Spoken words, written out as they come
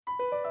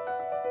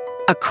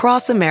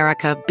Across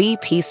America,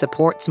 BP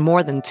supports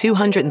more than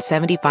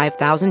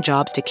 275,000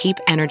 jobs to keep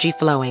energy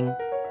flowing.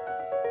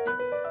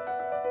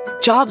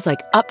 Jobs like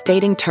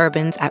updating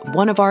turbines at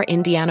one of our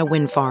Indiana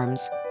wind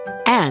farms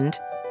and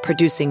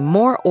producing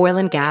more oil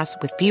and gas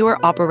with fewer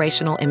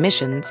operational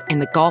emissions in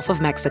the Gulf of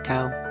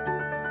Mexico.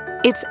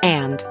 It's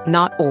and,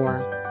 not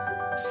or.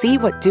 See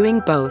what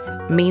doing both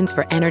means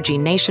for energy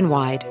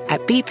nationwide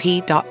at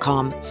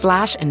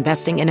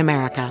bp.com/investing in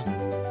America.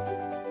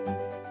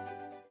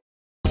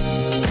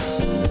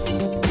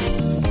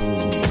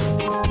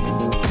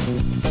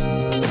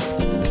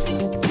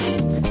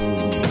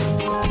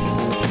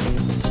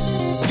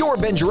 Your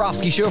Ben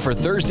Joravsky Show for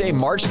Thursday,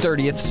 March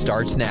 30th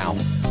starts now.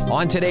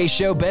 On today's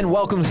show, Ben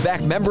welcomes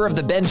back member of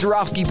the Ben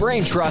Joravsky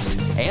Brain Trust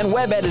and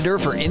web editor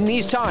for In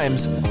These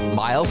Times,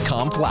 Miles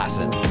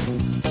Kampf-Lassin.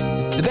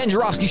 The Ben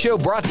Joravsky Show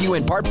brought to you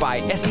in part by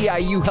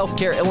SEIU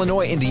Healthcare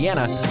Illinois,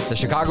 Indiana, the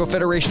Chicago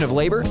Federation of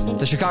Labor,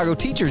 the Chicago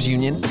Teachers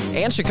Union,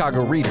 and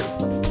Chicago Reader.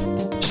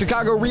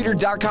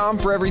 ChicagoReader.com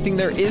for everything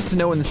there is to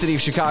know in the city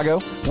of Chicago,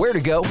 where to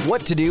go,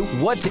 what to do,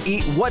 what to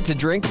eat, what to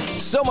drink,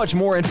 so much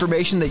more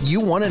information that you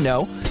want to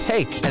know.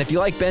 Hey, and if you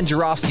like Ben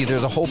Joravsky,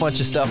 there's a whole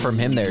bunch of stuff from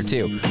him there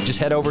too. Just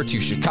head over to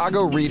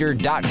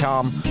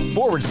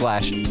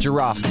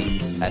ChicagoReader.com/Joravsky.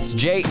 That's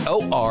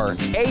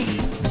J-O-R-A,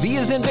 V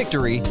as in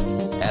victory,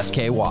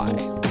 S-K-Y.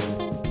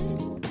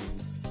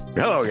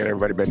 Hello again,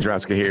 everybody. Ben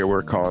Joravsky here.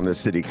 We're calling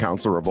this City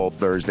Council Revolt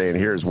Thursday, and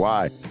here's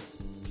why.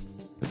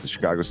 The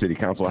Chicago City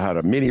Council had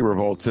a mini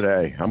revolt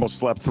today. I almost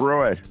slept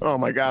through it. Oh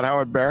my God,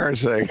 how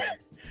embarrassing.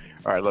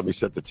 All right, let me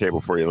set the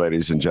table for you,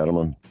 ladies and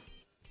gentlemen.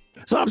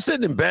 So I'm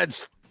sitting in bed,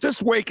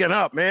 just waking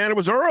up, man. It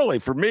was early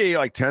for me,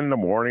 like 10 in the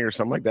morning or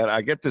something like that.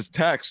 I get this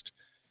text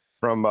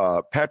from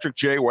Patrick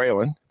J.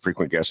 Whalen,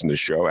 frequent guest in the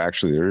show.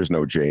 Actually, there is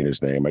no J in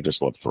his name. I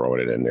just love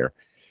throwing it in there.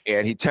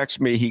 And he texts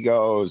me, he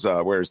goes,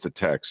 where's the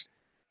text?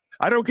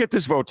 I don't get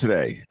this vote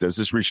today. Does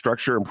this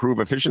restructure improve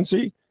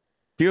efficiency?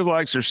 Feels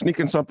like they're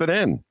sneaking something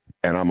in.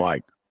 And I'm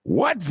like,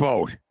 what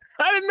vote?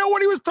 I didn't know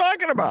what he was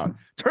talking about.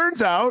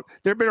 Turns out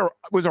there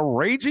was a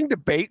raging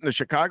debate in the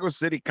Chicago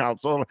City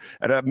Council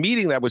at a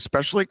meeting that was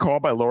specially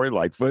called by Lori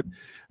Lightfoot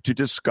to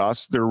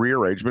discuss the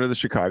rearrangement of the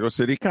Chicago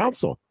City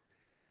Council.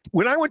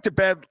 When I went to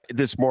bed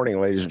this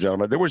morning, ladies and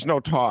gentlemen, there was no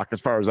talk,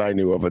 as far as I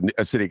knew, of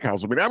a city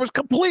council meeting. I was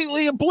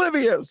completely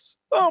oblivious.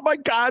 Oh, my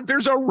God,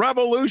 there's a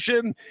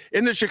revolution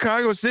in the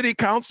Chicago City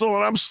Council,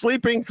 and I'm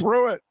sleeping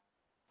through it.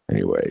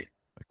 Anyway,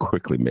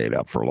 quickly made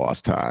up for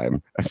lost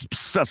time. I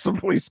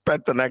obsessively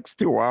spent the next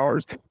 2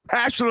 hours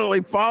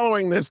passionately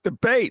following this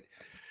debate,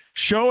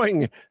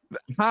 showing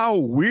how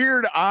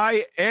weird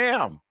I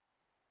am.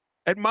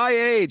 At my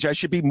age, I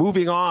should be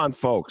moving on,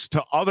 folks,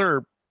 to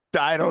other,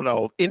 I don't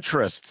know,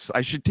 interests.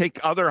 I should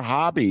take other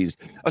hobbies,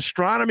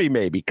 astronomy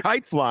maybe,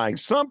 kite flying,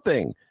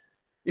 something.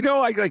 You know,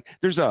 like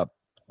there's a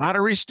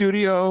pottery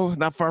studio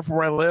not far from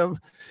where I live.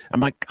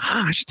 I'm like,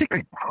 I should take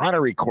like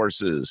pottery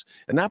courses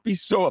and not be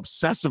so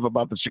obsessive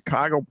about the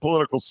Chicago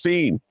political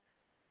scene.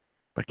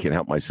 But I can't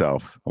help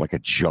myself. I'm like a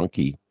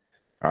junkie.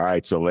 All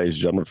right, so ladies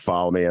and gentlemen,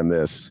 follow me on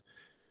this.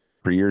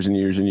 For years and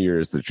years and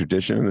years, the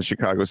tradition in the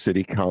Chicago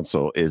City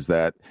Council is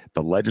that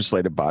the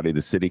legislative body,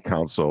 the City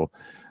Council,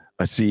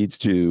 accedes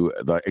to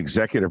the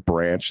executive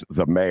branch,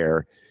 the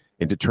mayor,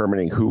 in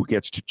determining who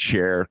gets to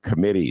chair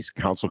committees,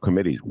 council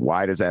committees.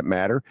 Why does that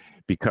matter?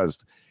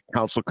 Because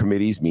council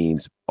committees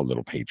means a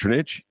little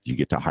patronage. You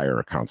get to hire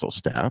a council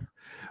staff,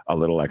 a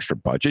little extra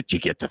budget. You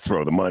get to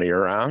throw the money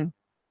around.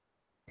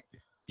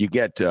 You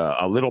get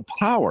a little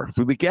power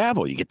through the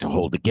gavel. You get to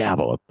hold the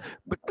gavel.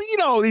 But, you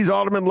know, these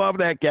aldermen love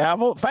that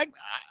gavel. In fact,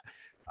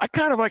 I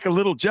kind of like a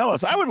little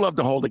jealous. I would love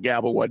to hold a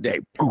gavel one day.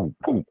 Boom,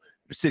 boom.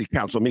 The city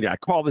council meeting. I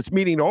call this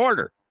meeting to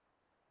order.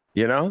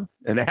 You know,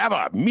 and they have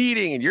a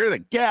meeting and you're the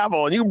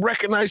gavel and you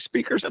recognize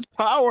speakers. That's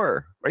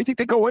power. Why do you think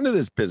they go into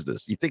this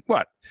business? You think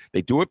what?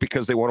 They do it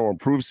because they want to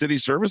improve city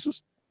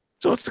services?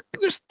 So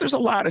there's a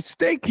lot at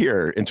stake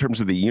here in terms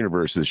of the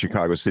universe of the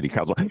Chicago City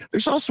Council.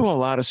 There's also a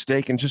lot of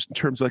stake in just in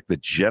terms of like the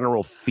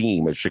general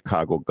theme of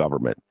Chicago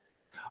government.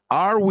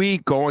 Are we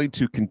going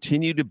to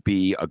continue to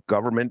be a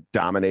government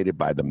dominated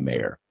by the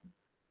mayor?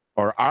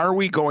 Or are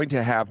we going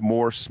to have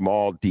more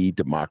small d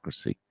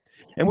democracy?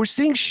 And we're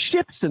seeing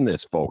shifts in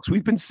this, folks.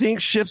 We've been seeing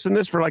shifts in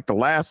this for like the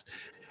last,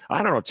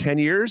 10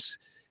 years.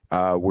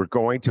 We're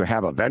going to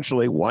have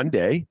eventually one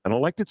day an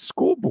elected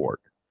school board.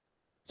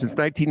 Since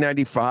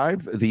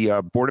 1995,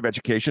 the Board of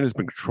Education has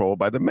been controlled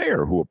by the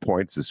mayor, who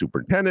appoints the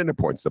superintendent,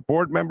 appoints the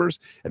board members,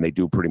 and they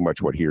do pretty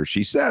much what he or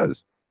she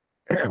says.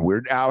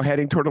 We're now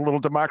heading toward a little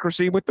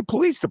democracy with the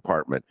police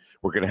department.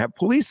 We're going to have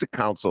police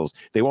councils.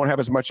 They won't have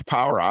as much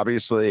power,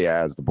 obviously,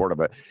 as the Board of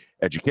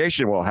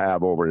Education will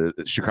have over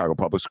the Chicago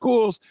Public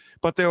Schools,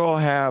 but they will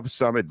have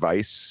some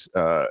advisory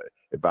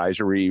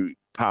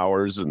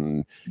powers,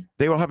 and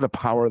they will have the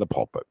power of the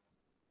pulpit.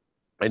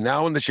 And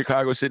now in the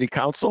Chicago City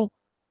Council,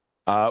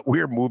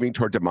 we're moving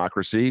toward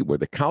democracy, where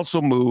the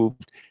council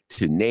moved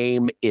to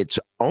name its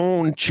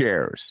own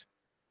chairs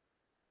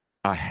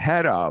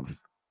ahead of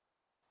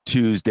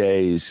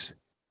Tuesday's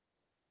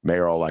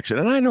mayoral election.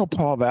 And I know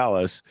Paul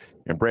Vallis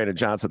and Brandon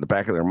Johnson in the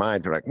back of their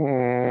minds are like,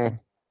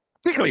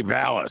 particularly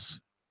Vallis.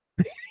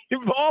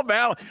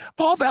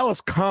 Paul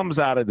Vallis comes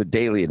out of the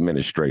Daley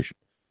administration.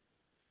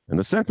 And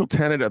the central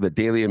tenet of the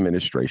Daley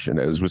administration,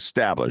 as was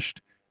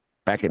established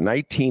back in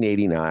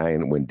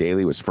 1989 when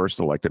Daley was first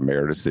elected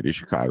mayor of the city of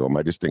Chicago,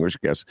 my distinguished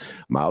guest,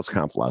 Miles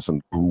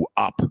Kampf-Lassin, grew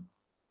up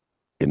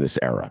in this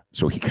era.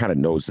 So he kind of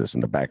knows this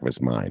in the back of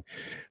his mind.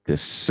 The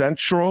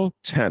central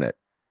tenet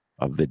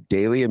of the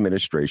Daley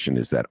administration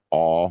is that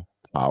all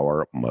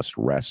power must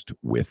rest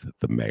with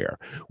the mayor.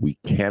 We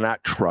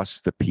cannot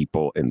trust the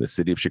people in the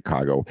city of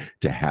Chicago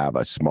to have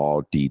a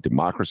small d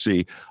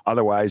democracy.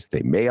 Otherwise,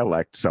 they may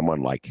elect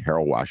someone like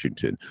Harold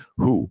Washington,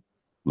 who,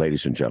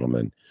 ladies and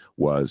gentlemen,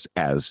 was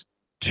as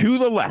to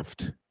the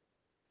left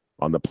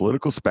on the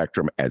political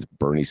spectrum as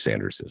Bernie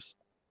Sanders is.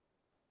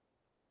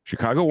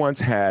 Chicago once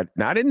had,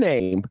 not in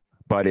name,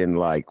 but in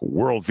like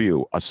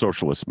worldview, a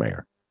socialist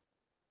mayor.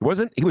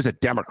 He was a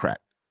Democrat,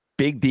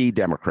 big D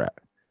Democrat.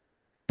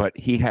 But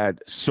he had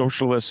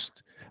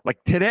socialist, like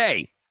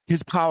today,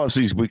 his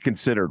policies we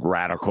considered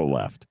radical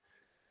left.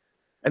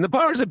 And the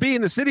powers that be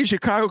in the city of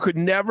Chicago could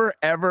never,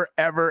 ever,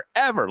 ever,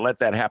 ever let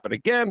that happen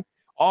again.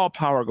 All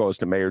power goes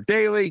to Mayor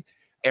Daley.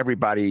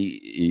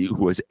 Everybody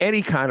who has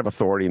any kind of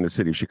authority in the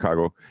city of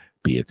Chicago,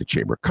 be it the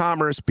Chamber of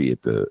Commerce, be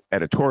it the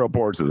editorial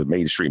boards of the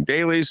mainstream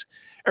dailies,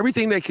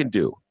 everything they can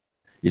do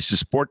is to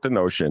support the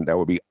notion that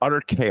would be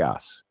utter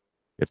chaos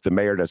if the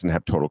mayor doesn't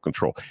have total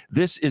control.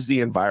 This is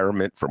the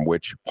environment from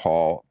which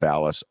Paul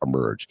Vallis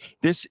emerged.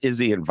 This is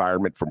the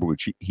environment from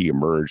which he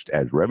emerged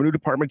as Revenue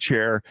Department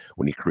chair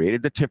when he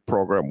created the TIF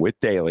program with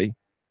Daley,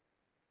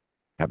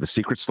 have the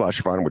secret slush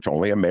fund, which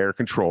only a mayor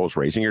controls,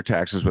 raising your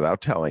taxes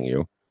without telling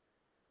you.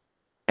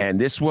 And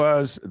this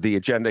was the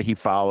agenda he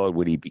followed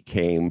when he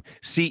became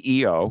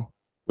CEO,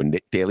 when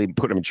Daley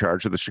put him in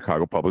charge of the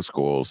Chicago Public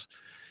Schools,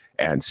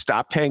 and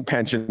stopped paying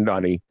pension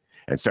money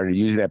and started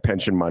using that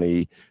pension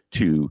money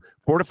to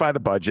fortify the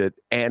budget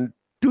and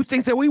do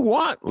things that we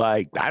want,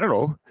 like, I don't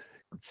know,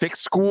 fix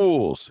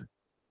schools,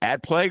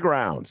 add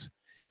playgrounds,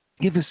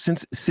 give the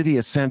city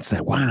a sense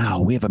that, wow,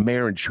 we have a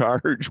mayor in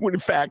charge, when in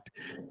fact,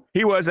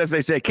 he was, as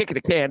they say, kicking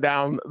the can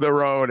down the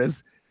road.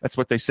 That's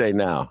what they say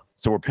now.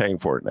 So we're paying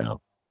for it now.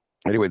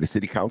 Anyway, the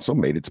city council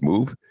made its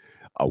move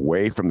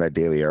away from that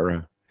Daley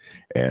era,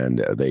 and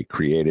they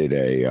created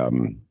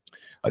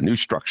a new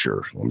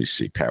structure. Let me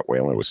see. Pat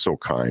Whalen was so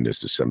kind as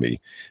to send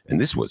me, and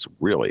this was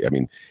really, I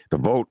mean, the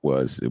vote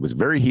was, it was a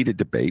very heated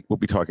debate. We'll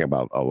be talking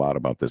about a lot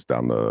about this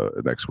down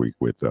the next week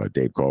with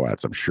Dave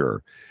Glowatz, I'm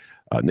sure.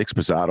 Nick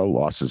Spazzato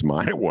lost his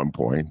mind at one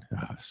point,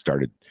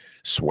 started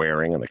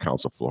swearing on the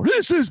council floor.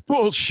 This is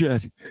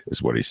bullshit,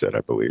 is what he said,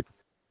 I believe.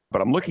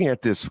 But I'm looking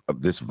at this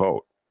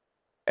vote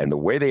and the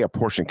way they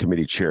apportion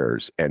committee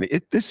chairs, and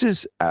this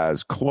is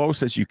as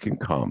close as you can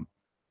come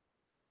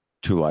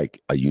to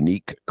like a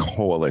unique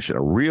coalition,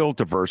 a real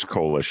diverse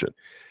coalition.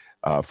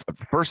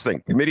 First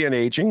thing, Committee on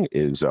Aging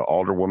is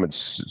Alderwoman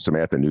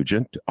Samantha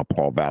Nugent, a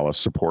Paul Vallis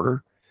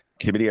supporter.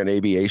 Committee on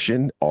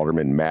Aviation,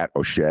 Alderman Matt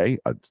O'Shea,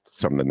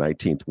 from the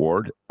 19th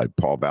Ward, a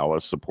Paul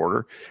Vallis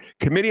supporter.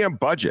 Committee on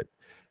Budget,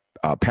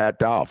 Pat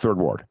Dahl, 3rd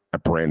Ward, a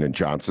Brandon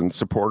Johnson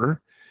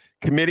supporter.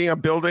 Committee on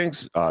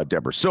Buildings,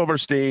 Deborah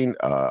Silverstein,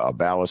 a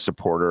Vallis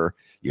supporter.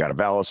 You got a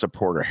Vallis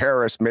supporter,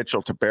 Harris,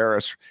 Mitchell,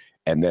 Tabaris.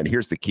 And then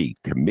here's the key.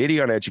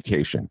 Committee on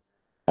Education,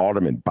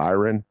 Alderman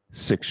Byron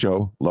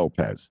Sixshow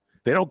Lopez.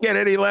 They don't get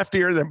any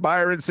leftier than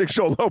Byron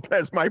Sixshow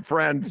Lopez, my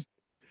friends.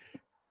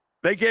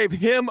 They gave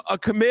him a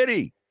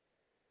committee.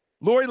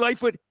 Lori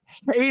Lightfoot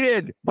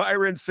hated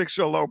Byron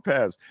Sixshow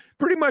Lopez.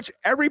 Pretty much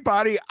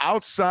everybody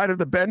outside of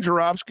the Ben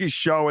Joravsky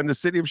show in the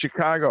city of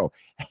Chicago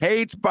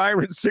hates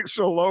Byron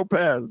Sixshow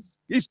Lopez.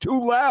 He's too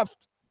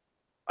left.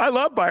 I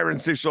love Byron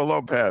Sixshow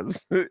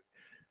Lopez,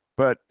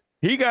 but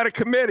he got a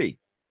committee.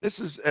 This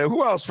is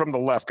who else from the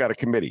left got a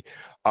committee?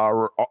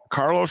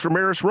 Carlos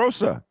Ramirez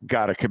Rosa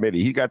got a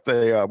committee. He got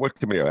the what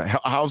committee?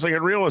 Housing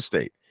and Real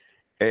Estate.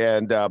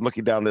 And I'm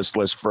looking down this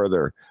list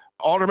further.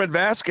 Alderman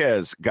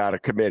Vasquez got a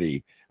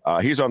committee.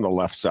 He's on the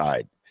left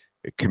side.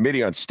 A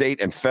committee on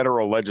state and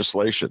federal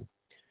legislation,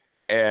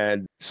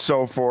 and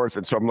so forth.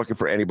 And so I'm looking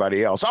for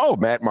anybody else. Oh,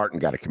 Matt Martin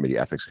got a committee,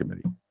 ethics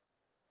committee.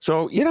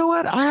 So you know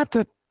what? I have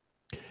to.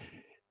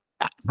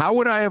 How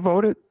would I have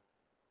voted?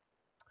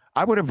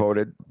 I would have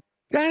voted.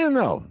 I don't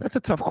know. That's a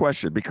tough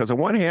question because on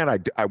one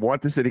hand, I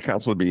want the city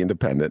council to be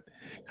independent.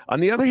 On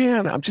the other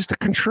hand, I'm just a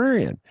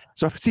contrarian.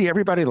 So if I see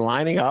everybody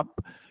lining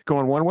up,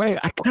 going one way,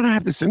 I kind of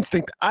have this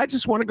instinct. I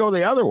just want to go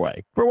the other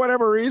way for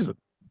whatever reason.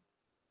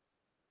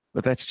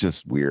 But that's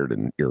just weird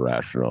and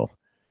irrational.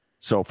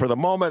 So for the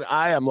moment,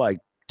 I am like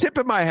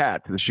tipping my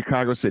hat to the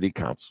Chicago City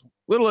Council.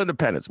 Little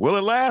independence. Will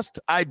it last?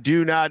 I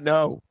do not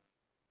know.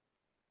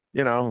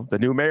 You know, the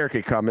new mayor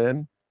could come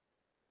in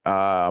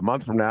a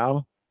month from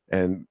now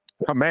and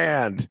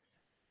command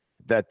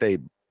that they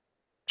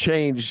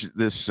change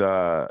this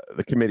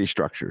the committee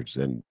structures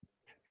and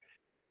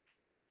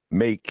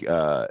make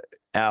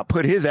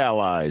put his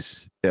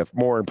allies if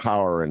more in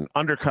power and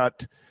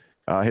undercut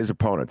his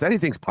opponents.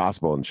 Anything's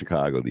possible in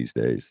Chicago these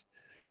days.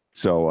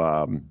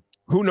 So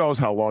who knows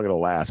how long it'll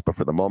last, but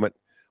for the moment,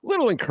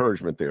 little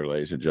encouragement there,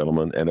 ladies and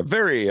gentlemen, and a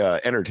very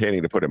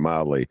entertaining, to put it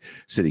mildly,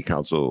 city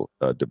council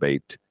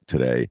debate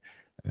today.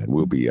 And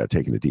we'll be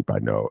taking the deep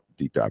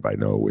dive I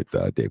know with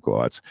Dave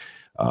Glowatz.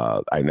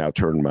 I now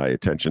turn my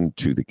attention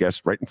to the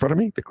guest right in front of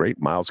me, the great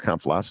Miles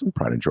Kampf-Lassin,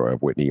 pride and joy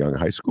of Whitney Young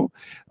High School,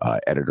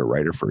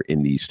 editor-writer for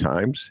In These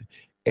Times,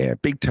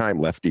 and big-time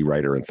lefty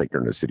writer and thinker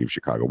in the city of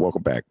Chicago.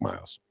 Welcome back,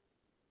 Miles.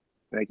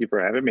 Thank you for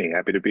having me.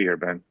 Happy to be here,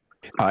 Ben.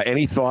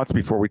 Any thoughts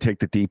before we take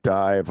the deep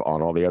dive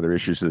on all the other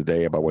issues of the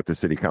day about what the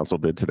city council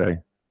did today?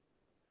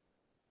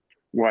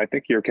 Well, I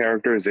think your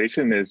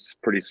characterization is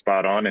pretty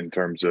spot on in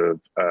terms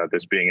of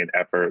this being an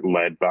effort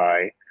led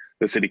by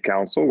the city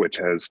council, which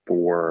has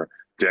for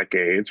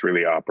decades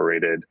really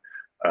operated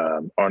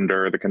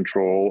under the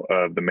control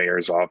of the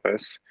mayor's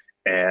office.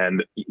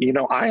 And,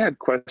 I had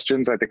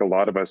questions, I think a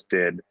lot of us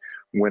did,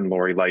 when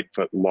Lori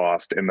Lightfoot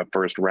lost in the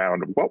first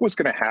round. What was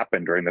going to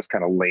happen during this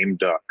kind of lame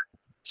duck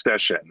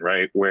session,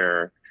 right?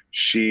 Where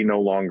she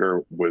no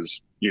longer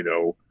was,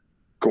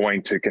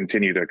 going to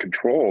continue to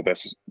control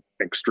this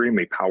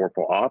extremely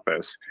powerful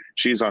office.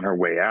 She's on her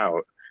way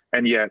out,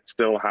 and yet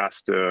still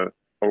has to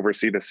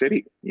oversee the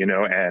city,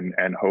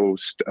 and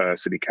host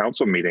city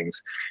council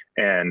meetings.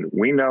 And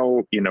we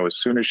know, as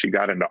soon as she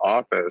got into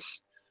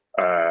office,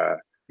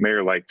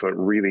 Mayor Lightfoot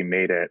really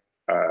made it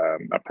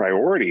a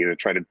priority to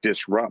try to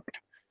disrupt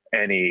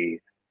any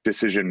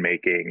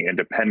decision-making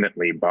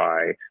independently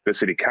by the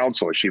city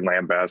council. She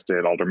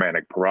lambasted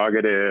aldermanic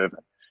prerogative,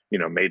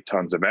 made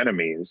tons of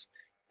enemies.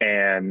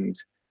 And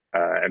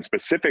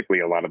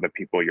specifically a lot of the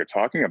people you're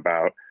talking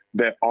about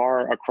that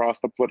are across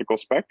the political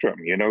spectrum.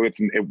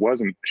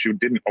 She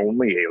didn't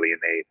only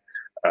alienate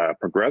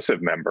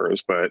progressive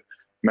members, but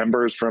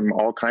members from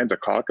all kinds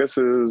of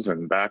caucuses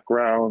and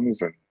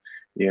backgrounds. And,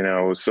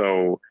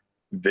 so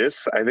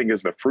this, I think,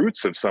 is the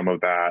fruits of some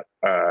of that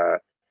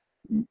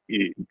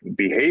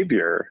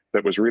behavior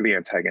that was really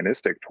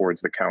antagonistic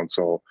towards the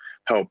council,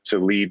 helped to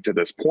lead to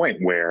this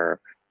point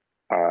where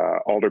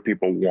alder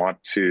people want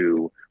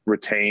to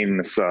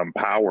retain some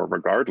power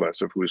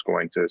regardless of who's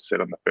going to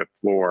sit on the fifth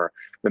floor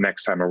the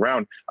next time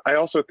around. I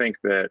also think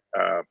that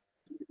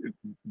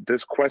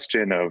this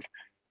question of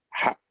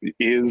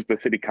is the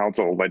city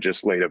council a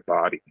legislative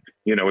body,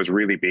 is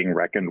really being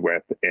reckoned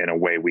with in a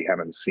way we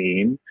haven't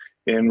seen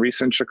in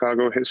recent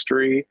Chicago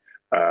history,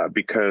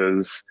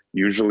 because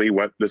usually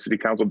what the city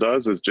council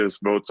does is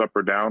just votes up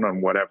or down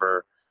on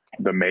whatever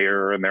the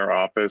mayor and their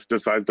office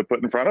decides to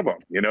put in front of them.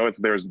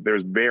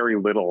 There's very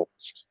little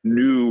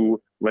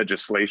new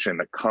legislation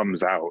that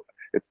comes out.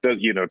 It's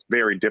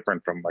very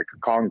different from like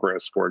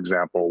Congress, for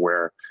example,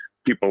 where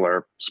people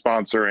are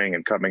sponsoring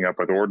and coming up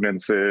with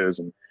ordinances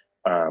and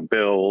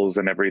bills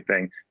and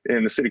everything.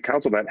 In the city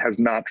council, that has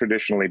not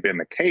traditionally been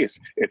the case.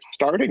 It's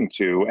starting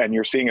to, and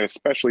you're seeing it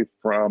especially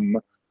from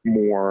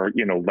more,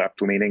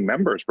 left-leaning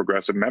members,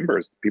 progressive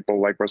members,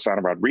 people like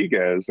Rossana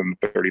Rodriguez in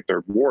the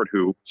 33rd Ward,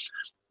 who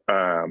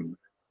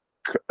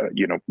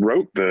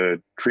wrote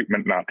the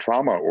treatment not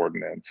trauma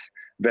ordinance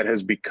that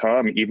has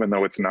become, even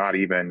though it's not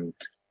even,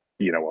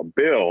 a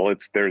bill,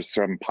 there's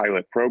some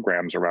pilot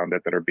programs around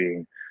it that are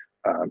being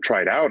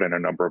tried out in a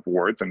number of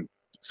wards, and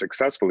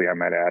successfully, I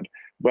might add.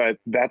 But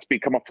that's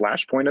become a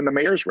flashpoint in the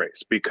mayor's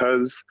race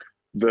because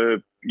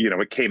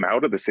it came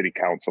out of the city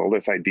council,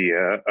 this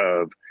idea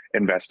of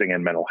investing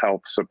in mental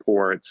health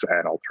supports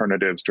and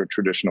alternatives to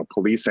traditional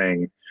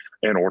policing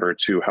in order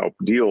to help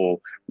deal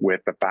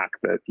with the fact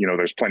that,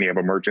 there's plenty of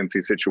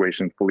emergency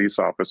situations police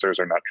officers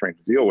are not trained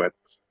to deal with.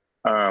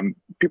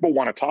 People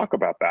want to talk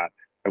about that.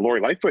 And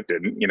Lori Lightfoot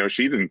didn't.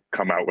 She didn't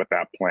come out with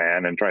that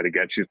plan and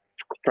she's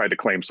tried to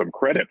claim some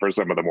credit for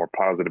some of the more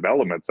positive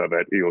elements of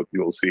it.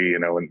 You'll see,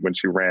 when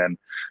she ran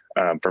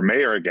for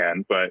mayor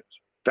again. But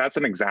that's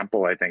an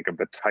example, I think, of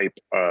the type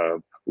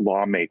of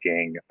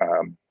lawmaking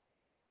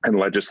and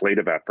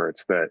legislative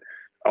efforts that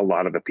a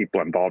lot of the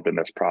people involved in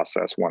this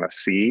process want to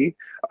see.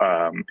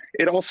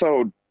 It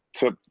also,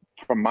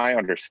 from my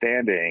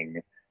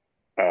understanding,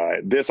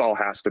 this all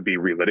has to be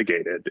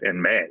relitigated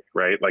in May,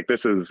 right? Like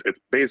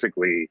it's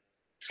basically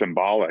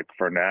symbolic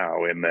for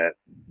now in that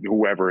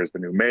whoever is the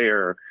new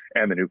mayor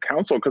and the new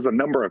council, because a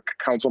number of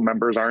council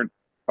members aren't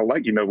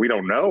alike. We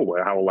don't know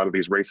how a lot of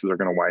these races are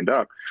going to wind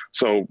up.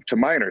 So to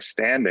my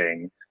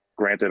understanding,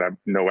 granted, I'm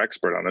no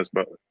expert on this,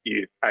 but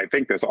I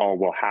think this all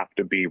will have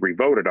to be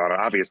revoted on.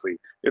 Obviously,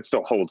 it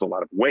still holds a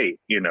lot of weight,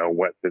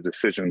 what the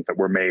decisions that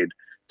were made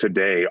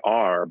today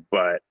are,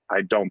 but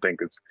I don't think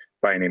it's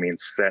by any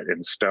means set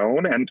in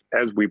stone. And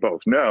as we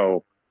both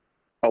know,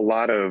 a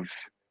lot of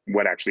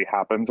what actually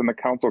happens in the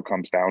council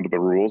comes down to the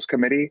rules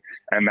committee.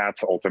 And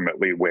that's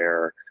ultimately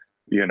where,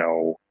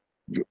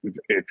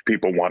 if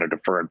people want to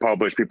defer and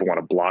publish, people want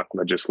to block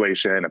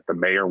legislation, if the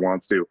mayor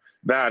wants to,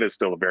 that is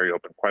still a very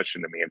open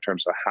question to me in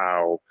terms of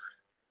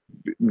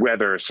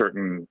whether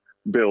certain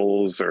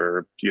bills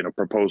or,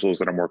 proposals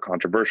that are more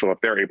controversial, if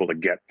they're able to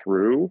get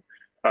through,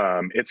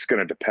 it's going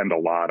to depend a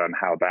lot on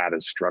how that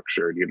is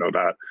structured,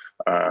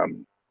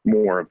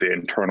 more of the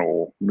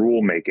internal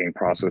rulemaking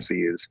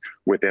processes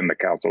within the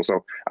council.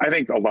 So I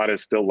think a lot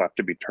is still left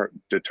to be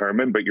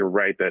determined, but you're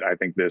right that I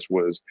think this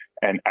was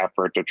an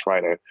effort to try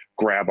to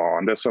grab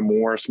onto some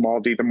more small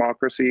d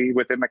democracy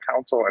within the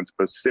council. And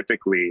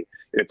specifically,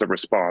 it's a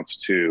response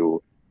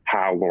to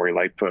how Lori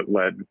Lightfoot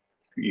led,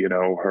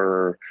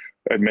 her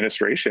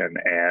administration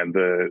and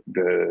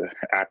the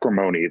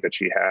acrimony that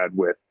she had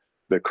with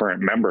the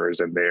current members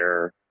and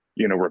their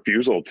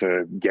refusal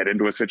to get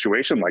into a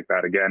situation like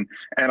that again.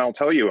 And I'll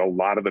tell you, a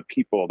lot of the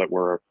people that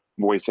were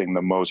voicing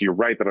the most, you're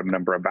right that a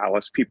number of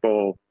Vallis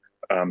people,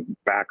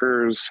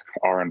 backers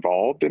are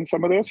involved in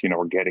some of this,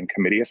 we're getting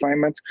committee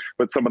assignments,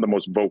 but some of the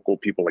most vocal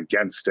people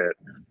against it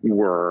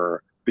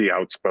were the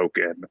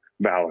outspoken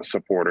Vallis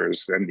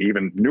supporters, and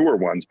even newer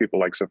ones, people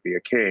like Sophia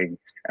King.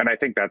 And I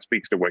think that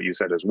speaks to what you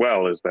said as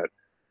well, is that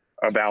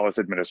a Vallis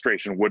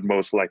administration would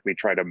most likely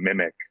try to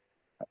mimic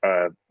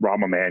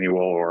Rahm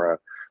Emanuel or a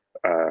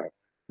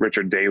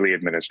Richard Daley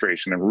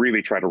administration and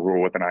really try to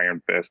rule with an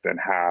iron fist and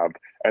have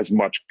as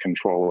much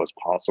control as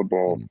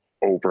possible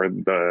over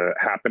the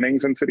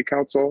happenings in city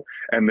council.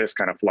 And this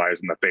kind of flies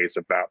in the face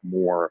of that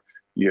more,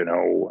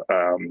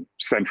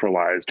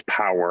 centralized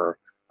power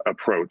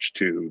approach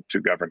to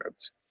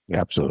governance.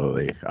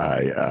 Absolutely.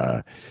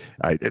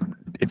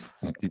 If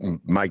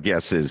my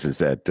guess is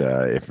that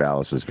if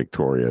Vallis is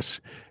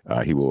victorious,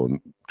 he will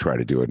try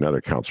to do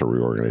another council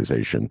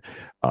reorganization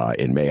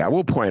in May. I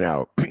will point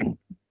out.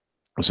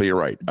 So you're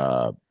right.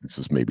 This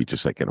is maybe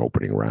just like an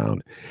opening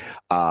round.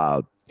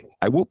 I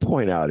will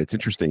point out, it's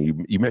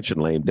interesting. You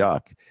mentioned lame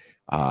duck,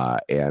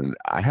 and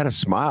I had a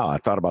smile. I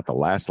thought about the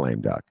last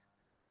lame duck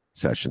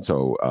session.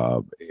 So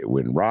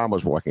when Rahm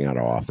was walking out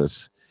of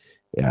office,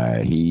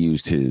 he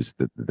used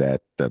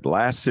that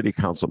last city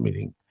council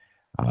meeting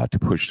to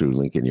push through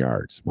Lincoln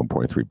Yards,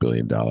 $1.3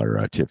 billion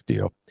TIF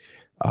deal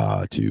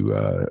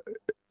to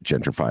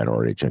gentrify an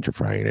already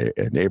gentrifying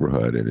a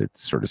neighborhood, and it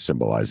sort of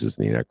symbolizes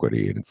the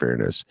inequity and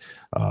fairness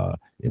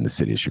in the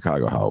city of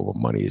Chicago, how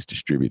money is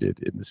distributed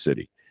in the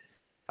city.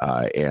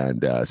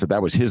 So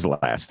that was his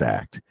last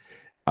act.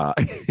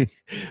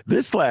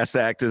 This last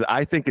act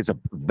I think is a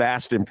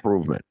vast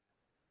improvement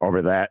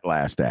over that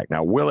last act.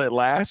 Now, will it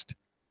last?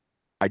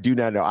 I do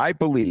not know. I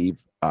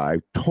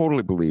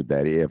totally believe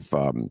that if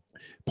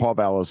Paul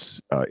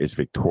Vallis is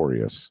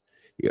victorious,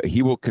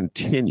 he will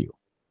continue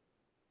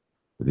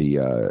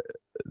the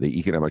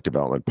economic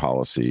development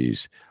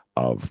policies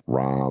of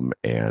Rahm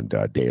and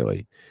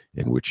Daley,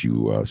 in which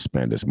you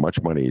spend as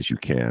much money as you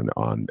can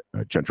on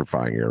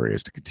gentrifying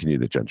areas to continue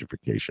the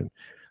gentrification,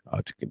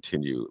 to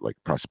continue like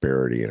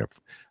prosperity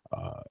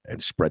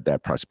and spread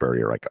that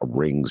prosperity like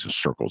rings or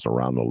circles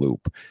around the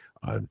loop,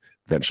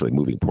 eventually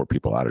moving poor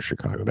people out of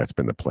Chicago. That's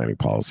been the planning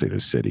policy of the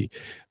city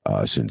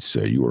since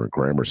you were in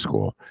grammar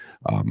school,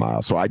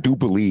 Miles. So I do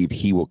believe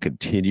he will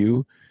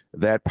continue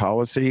that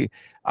policy.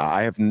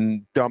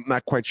 I'm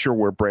not quite sure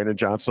where Brandon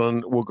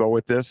Johnson will go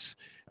with this.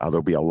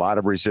 There'll be a lot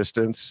of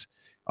resistance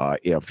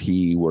if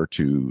he were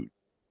to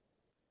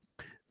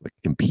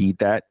impede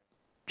that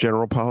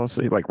general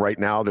policy. Like right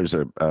now, there's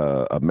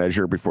a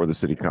measure before the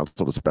city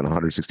council to spend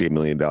 $168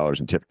 million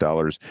in TIF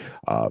dollars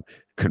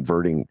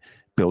converting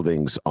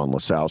buildings on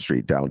LaSalle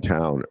Street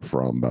downtown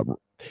from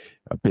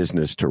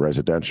business to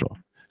residential.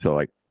 So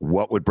like,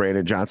 what would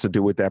Brandon Johnson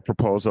do with that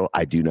proposal?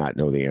 I do not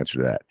know the answer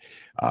to that.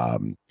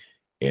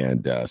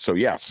 So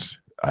yes,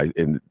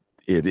 and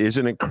it is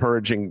an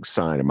encouraging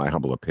sign, in my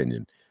humble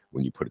opinion,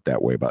 when you put it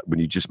that way. But when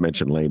you just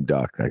mentioned lame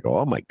duck, I go,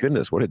 oh my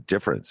goodness, what a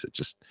difference it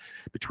just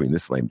between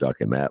this lame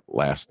duck and that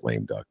last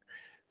lame duck.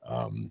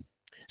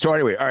 So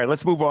anyway, all right,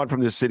 let's move on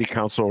from this city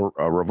council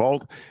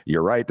revolt.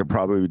 You're right, they'll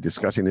probably be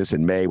discussing this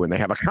in May when they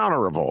have a counter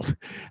revolt.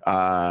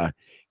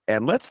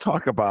 And let's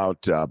talk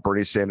about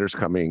Bernie Sanders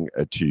coming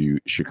to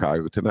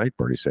Chicago tonight.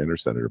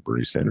 Senator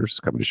Bernie Sanders is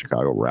coming to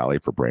Chicago, rally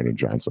for Brandon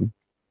Johnson.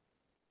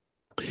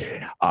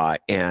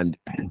 And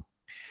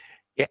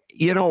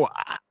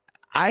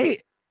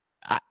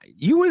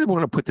you would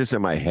want to put this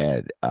in my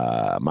head,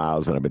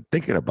 Miles, and I've been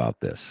thinking about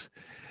this.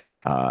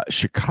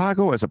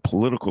 Chicago as a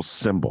political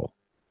symbol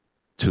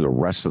to the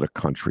rest of the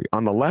country,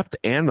 on the left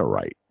and the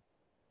right.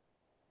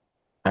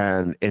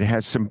 And it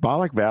has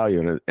symbolic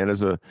value. And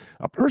as a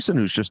person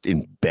who's just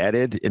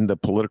embedded in the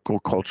political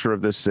culture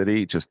of this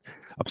city, just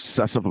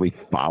obsessively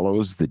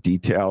follows the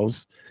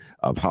details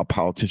of how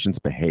politicians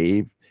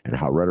behave and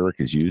how rhetoric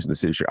is used in the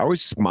city. I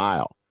always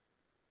smile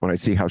when I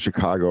see how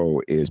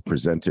Chicago is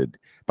presented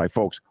by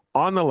folks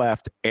on the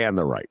left and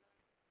the right.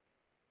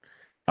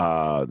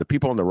 The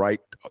people on the right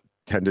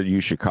tend to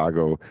use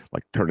Chicago,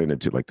 like turn it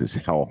into like this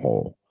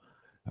hellhole,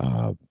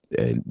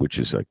 and which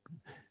is like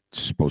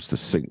supposed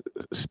to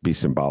be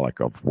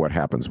symbolic of what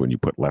happens when you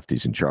put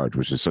lefties in charge,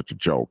 which is such a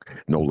joke.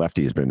 No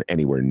lefty has been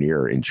anywhere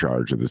near in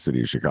charge of the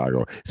city of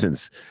Chicago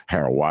since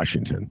Harold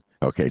Washington.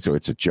 Okay, so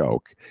it's a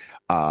joke.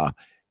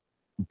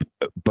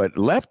 But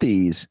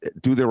lefties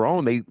do their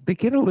own. They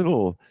get a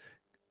little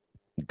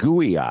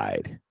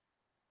gooey-eyed,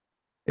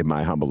 in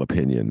my humble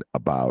opinion,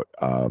 about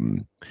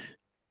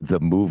the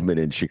movement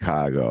in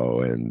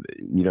Chicago, and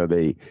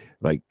they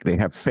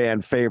have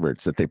fan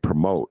favorites that they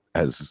promote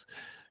as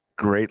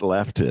great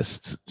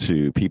leftists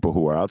to people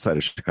who are outside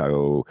of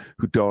Chicago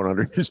who don't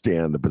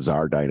understand the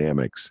bizarre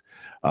dynamics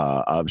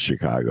of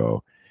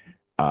Chicago.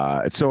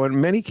 So in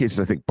many cases,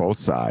 I think both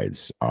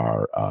sides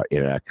are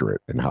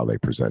inaccurate in how they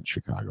present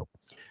Chicago.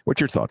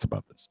 What's your thoughts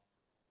about this?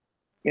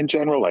 In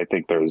general, I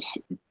think there's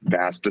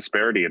vast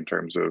disparity in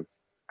terms of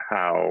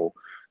how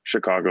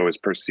Chicago is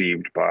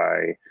perceived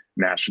by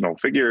national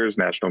figures,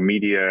 national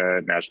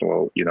media,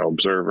 national,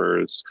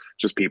 observers,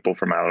 just people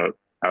from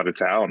out of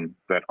town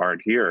that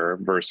aren't here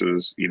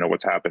versus,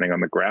 what's happening on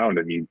the ground.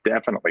 And you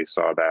definitely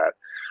saw that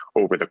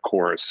over the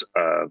course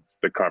of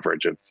the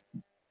coverage of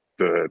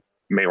the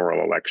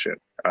mayoral election.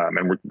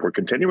 And we're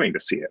continuing to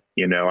see it.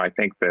 I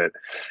think that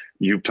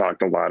you've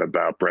talked a lot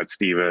about Bret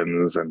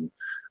Stephens and,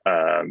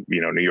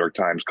 New York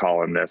Times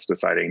columnists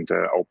deciding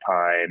to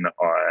opine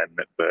on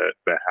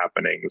the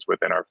happenings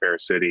within our fair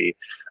city.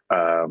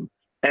 And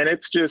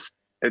it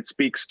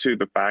speaks to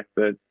the fact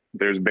that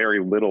there's very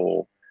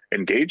little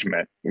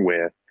engagement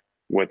with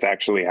what's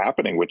actually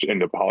happening, which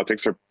into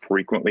politics are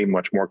frequently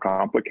much more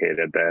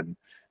complicated than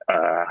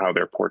how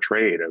they're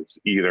portrayed as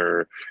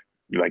either,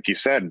 like you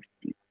said,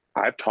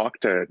 I've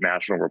talked to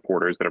national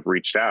reporters that have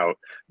reached out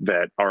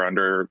that are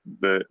under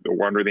the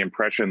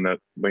impression that,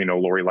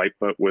 Lori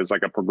Lightfoot was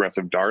like a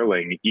progressive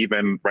darling,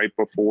 even right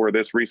before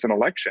this recent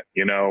election,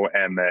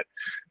 and that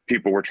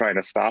people were trying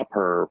to stop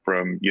her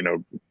from,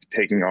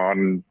 taking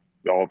on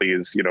all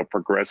these,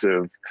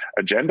 progressive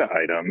agenda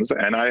items.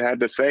 And I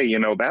had to say,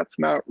 that's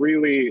not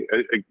really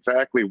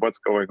exactly what's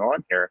going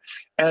on here.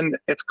 And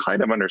it's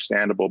kind of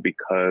understandable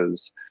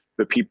because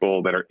the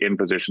people that are in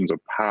positions of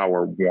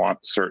power want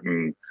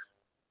certain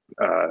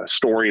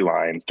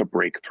storylines to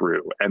break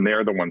through, and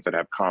they're the ones that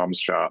have comms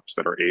shops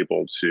that are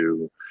able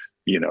to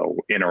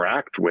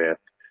interact with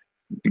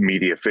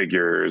media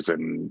figures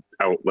and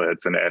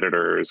outlets and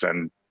editors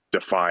and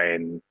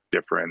define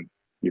different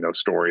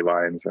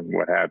storylines and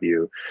what have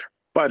you,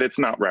 but it's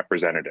not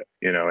representative,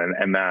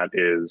 and that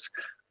is,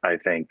 I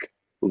think,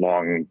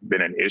 long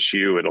been an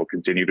issue. It'll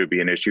continue to be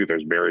an issue.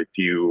 There's very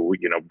few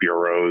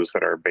bureaus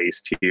that are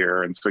based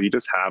here, and so you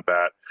just have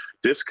that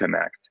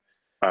disconnect.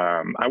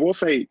 I will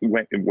say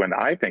when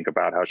I think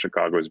about how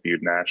Chicago is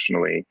viewed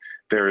nationally,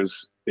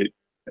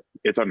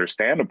 it's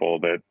understandable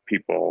that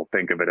people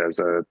think of it as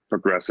a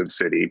progressive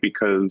city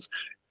because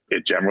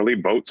it generally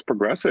votes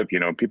progressive.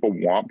 People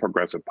want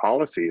progressive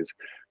policies.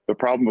 The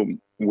problem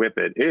with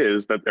it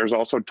is that there's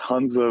also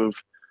tons of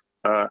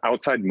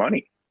outside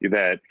money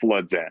that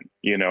floods in.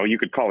 You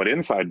could call it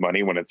inside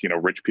money when it's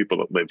rich people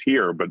that live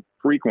here, but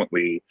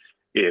frequently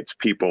it's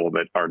people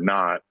that are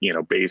not,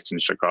 based in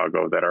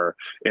Chicago that are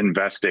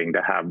investing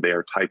to have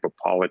their type of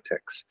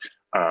politics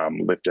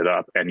lifted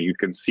up. And you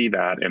can see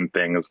that in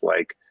things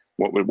like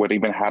what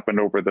even happened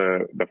over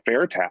the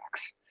fair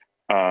tax,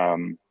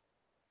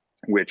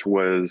 which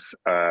was,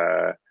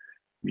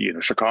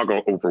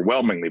 Chicago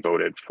overwhelmingly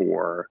voted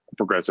for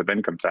progressive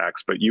income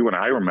tax. But you and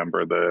I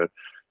remember the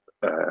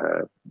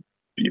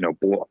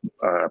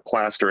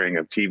plastering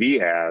of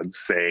TV ads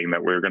saying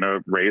that we're going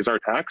to raise our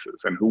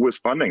taxes. And who was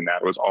funding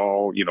that? It was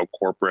all,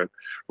 corporate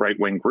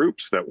right-wing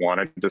groups that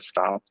wanted to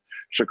stop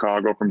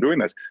Chicago from doing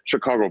this.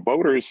 Chicago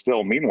voters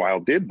still, meanwhile,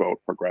 did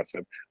vote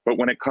progressive. But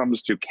when it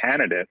comes to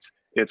candidates,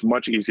 it's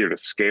much easier to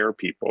scare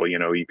people.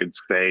 You could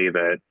say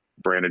that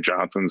Brandon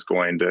Johnson's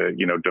going to,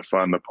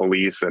 defund the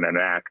police and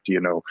enact,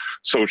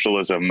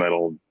 socialism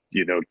that'll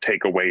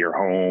take away your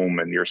home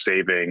and your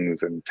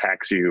savings and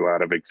tax you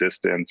out of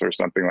existence or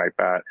something like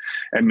that,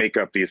 and make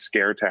up these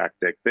scare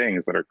tactic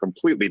things that are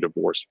completely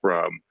divorced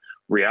from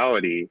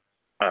reality,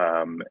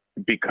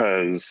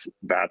 because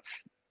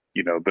that's,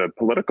 the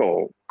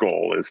political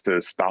goal is to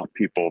stop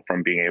people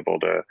from being able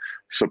to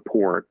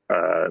support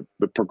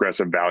the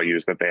progressive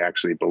values that they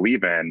actually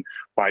believe in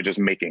by just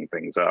making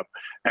things up.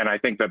 And I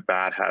think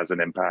that has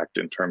an impact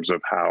in terms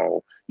of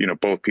how,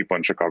 both people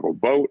in Chicago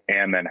vote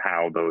and then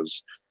how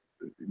those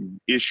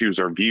issues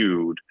are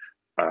viewed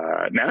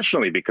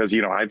nationally, because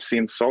I've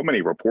seen so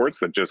many reports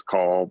that just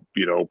call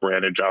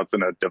Brandon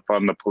Johnson a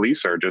defund the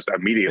police, or just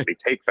immediately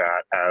take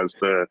that as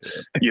the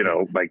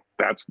like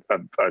that's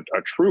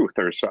a truth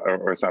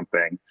or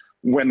something,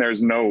 when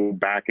there's no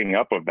backing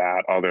up of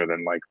that other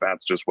than like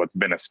that's just what's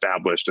been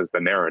established as the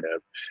narrative.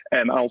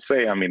 And I'll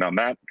say, on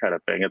that kind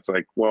of thing, it's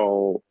like,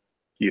 well,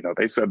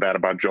 they said that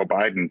about Joe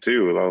Biden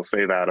too. They'll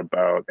say that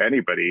about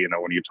anybody,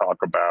 when you talk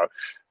about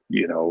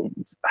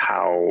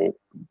how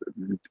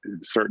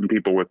certain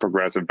people with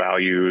progressive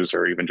values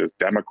or even just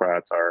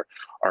Democrats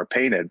are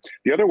painted.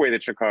 The other way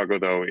that Chicago,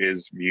 though,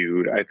 is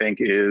viewed, I think,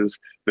 is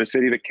the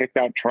city that kicked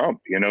out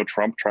Trump.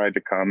 Trump tried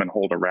to come and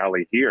hold a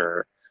rally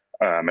here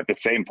at the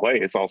same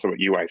place, also at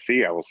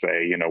UIC, I will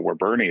say, where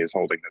Bernie is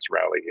holding this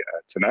rally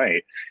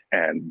tonight.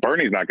 And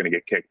Bernie's not going to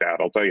get kicked out,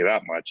 I'll tell you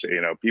that much.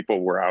 People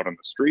were out on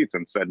the streets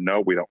and said,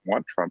 no, we don't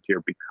want Trump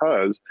here,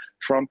 because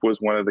Trump was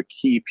one of the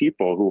key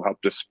people who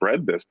helped to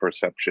spread this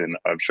perception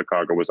of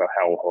Chicago was a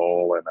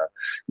hellhole and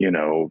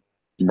a,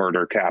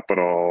 murder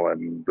capital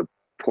and the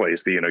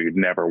place that, you'd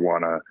never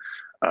want to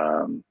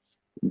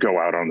go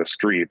out on the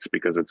streets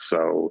because it's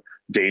so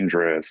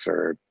dangerous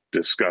or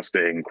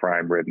disgusting,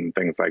 crime ridden,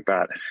 things like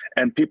that.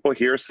 And people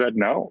here said,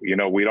 no,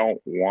 we don't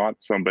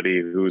want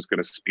somebody who's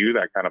going to spew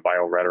that kind of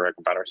vile rhetoric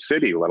about our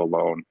city, let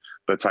alone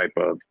the type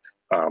of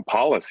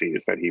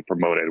policies that he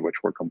promoted, which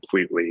were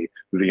completely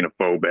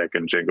xenophobic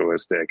and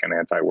jingoistic and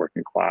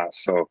anti-working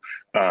class. So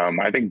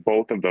I think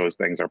both of those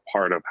things are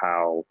part of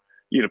how,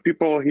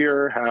 people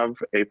here have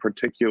a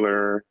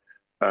particular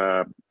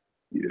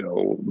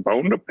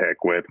bone to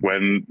pick with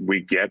when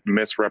we get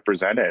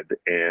misrepresented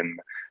in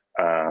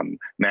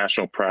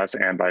national press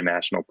and by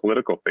national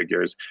political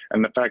figures.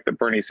 And the fact that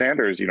Bernie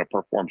Sanders,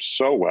 performed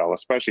so well,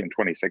 especially in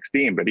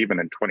 2016, but even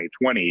in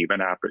 2020,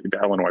 even after the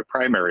Illinois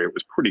primary, it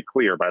was pretty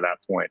clear by that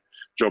point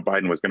Joe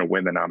Biden was going to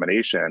win the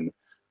nomination.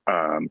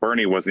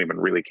 Bernie wasn't even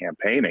really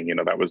campaigning.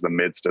 That was the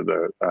midst of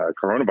the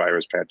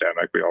coronavirus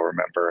pandemic, we all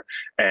remember.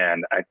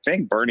 And I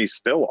think Bernie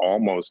still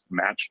almost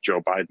matched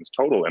Joe Biden's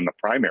total in the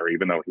primary,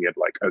 even though he had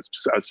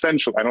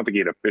essentially, I don't think he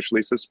had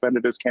officially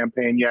suspended his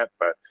campaign yet,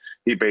 but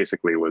he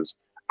basically was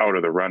out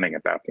of the running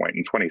at that point.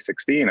 In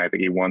 2016, I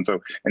think he won.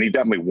 And he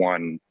definitely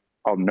won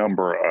a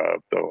number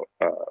of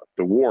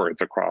the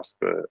wards across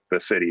the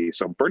city.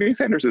 So Bernie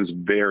Sanders is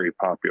very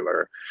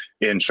popular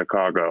in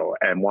Chicago.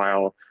 And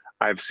while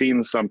I've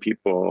seen some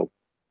people,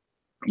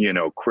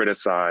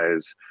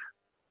 criticize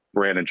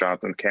Brandon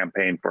Johnson's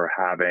campaign for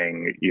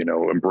having,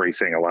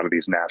 embracing a lot of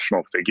these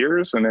national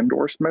figures and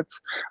endorsements,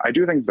 I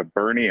do think the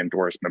Bernie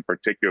endorsement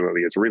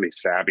particularly is really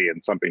savvy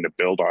and something to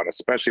build on,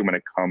 especially when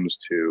it comes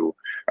to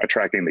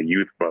attracting the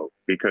youth vote.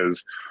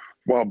 Because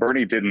while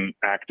Bernie didn't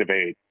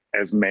activate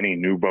as many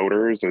new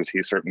voters as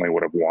he certainly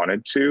would have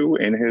wanted to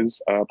in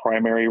his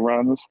primary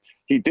runs,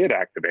 he did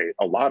activate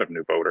a lot of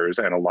new voters,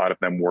 and a lot of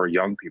them were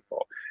young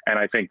people. And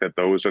I think that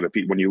those are the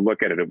people, when you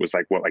look at it, it was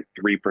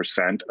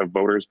 3% of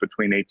voters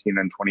between 18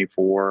 and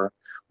 24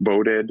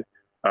 voted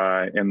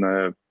in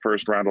the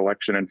first round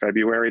election in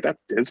February.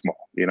 That's dismal,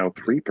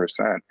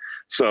 3%.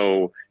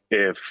 So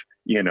if,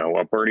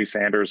 a Bernie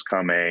Sanders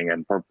coming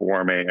and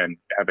performing and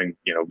having,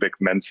 Vic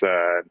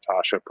Mensa and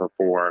Tasha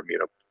perform,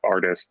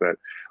 artists that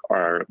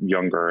are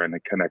younger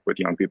and connect with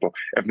young people,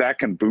 if that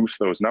can boost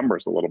those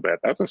numbers a little bit,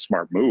 that's a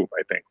smart move,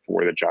 I think,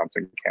 for the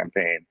Johnson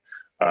campaign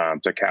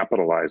to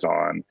capitalize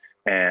on.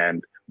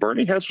 And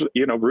Bernie has,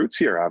 roots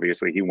here,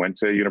 obviously. He went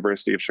to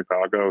University of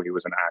Chicago. He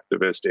was an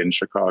activist in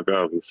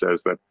Chicago. He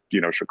says that,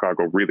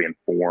 Chicago really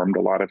informed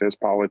a lot of his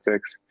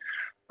politics.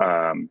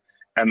 And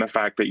the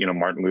fact that,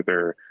 Martin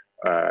Luther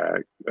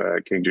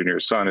King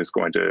Jr.'s son is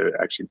going to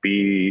actually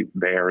be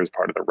there as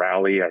part of the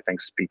rally, I think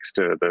speaks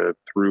to the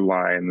through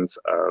lines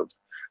of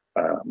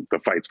the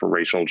fights for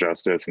racial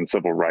justice and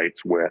civil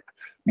rights, with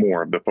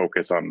more of the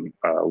focus on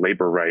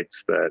labor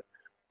rights that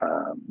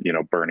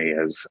Bernie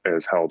has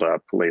held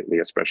up lately,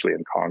 especially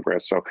in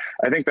Congress. So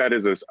I think that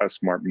is a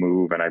smart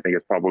move, and I think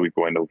it's probably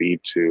going to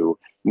lead to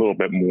a little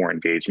bit more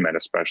engagement,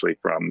 especially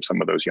from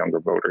some of those younger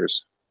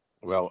voters.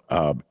 Well,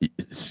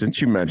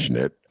 since you mentioned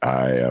it,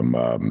 I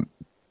am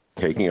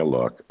taking a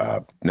look.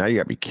 Now you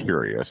got me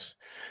curious.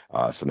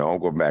 So now I'm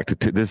going back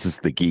to this is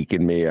the geek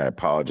in me. I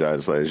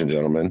apologize, ladies and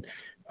gentlemen.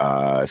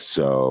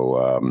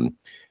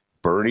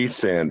 Bernie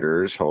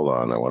Sanders, hold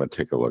on. I want to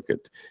take a look at,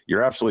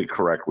 you're absolutely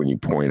correct when you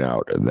point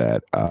out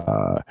that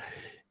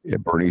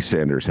Bernie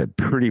Sanders had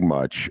pretty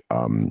much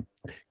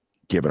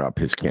given up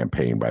his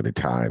campaign by the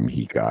time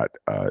he got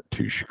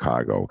to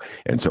Chicago.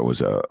 And so it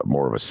was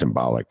more of a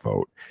symbolic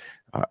vote.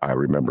 I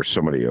remember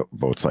so many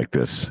votes like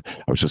this.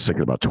 I was just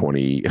thinking about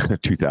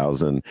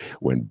 2000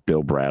 when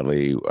Bill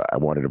Bradley, I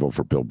wanted to vote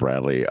for Bill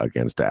Bradley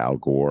against Al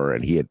Gore.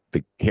 And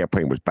the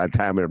campaign was, by the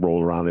time it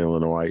rolled around in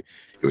Illinois,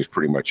 it was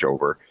pretty much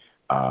over.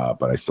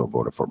 But I still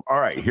voted for him. All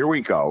right, here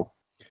we go.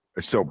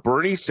 So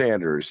Bernie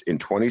Sanders in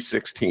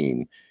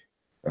 2016.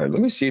 All right,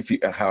 let me see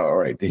all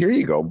right, here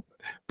you go.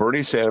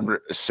 Bernie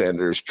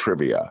Sanders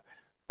trivia.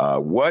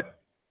 What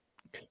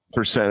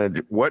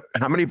percentage,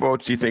 how many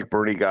votes do you think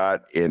Bernie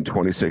got in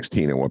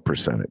 2016 and what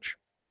percentage?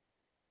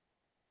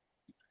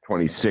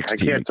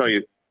 2016.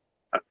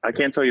 I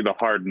can't tell you the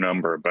hard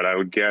number, but I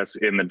would guess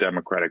in the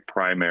Democratic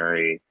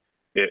primary,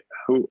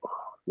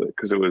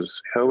 because it was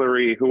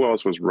Hillary, who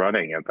else was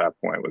running at that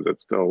point? Was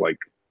it still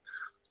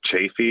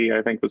Chafee,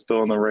 I think, was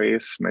still in the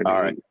race? Maybe.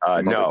 All right.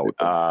 No,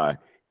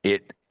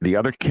 the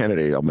other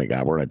candidate, oh my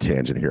God, we're on a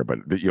tangent here, but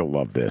you'll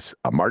love this.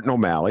 Martin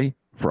O'Malley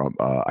from,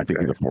 I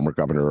think, the former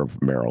governor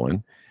of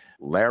Maryland.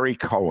 Larry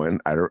Cohen,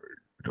 not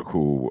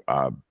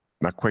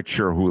quite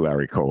sure who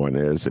Larry Cohen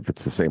is. If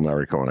it's the same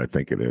Larry Cohen, I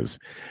think it is,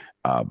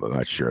 but I'm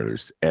not sure it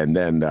is. And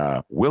then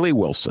Willie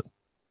Wilson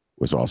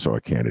was also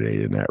a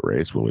candidate in that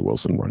race. Willie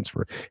Wilson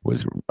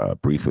was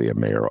briefly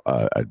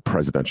a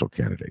presidential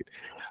candidate.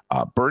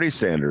 Bernie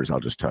Sanders, I'll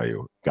just tell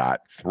you,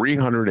 got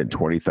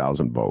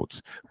 320,000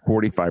 votes,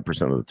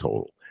 45% of the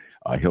total.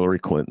 Hillary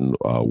Clinton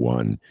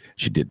won.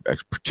 She did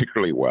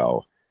particularly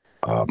well.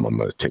 I'm going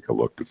to take a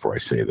look before I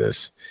say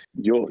this.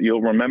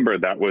 You'll remember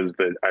that was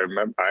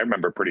I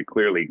remember pretty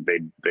clearly.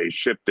 They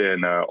shipped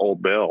in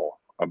Old Bill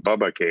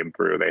Bubba came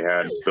through. They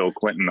had Bill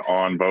Clinton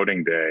on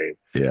voting day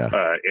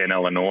in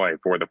Illinois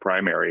for the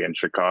primary in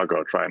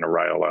Chicago, trying to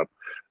rile up,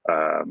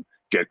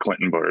 get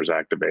Clinton voters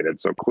activated.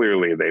 So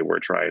clearly they were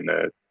trying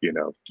to,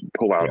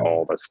 pull out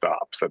all the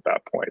stops at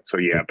that point. So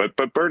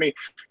but Bernie,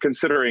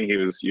 considering he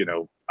was,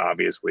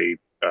 obviously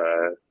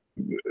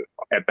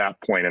at that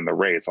point in the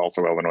race,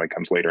 also Illinois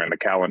comes later in the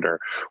calendar,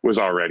 was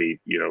already,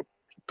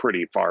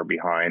 pretty far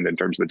behind in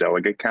terms of the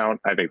delegate count.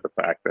 I think the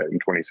fact that in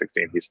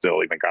 2016 he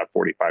still even got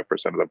 45%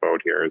 of the vote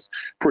here is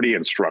pretty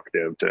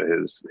instructive to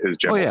his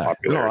general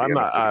popularity. No,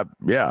 I'm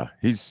not.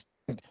 He's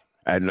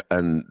and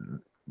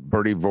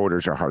Bernie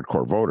voters are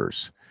hardcore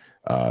voters,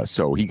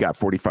 so he got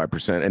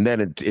 45%, and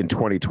then in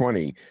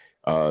 2020,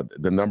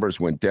 the numbers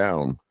went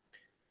down.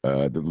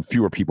 The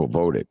fewer people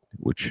voted,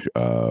 which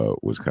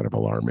was kind of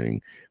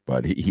alarming,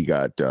 but he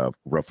got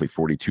roughly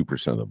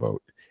 42% of the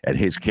vote, and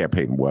his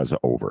campaign was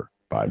over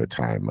by the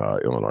time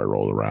Illinois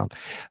rolled around.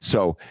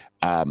 So,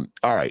 all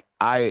right,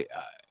 I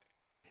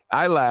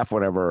laugh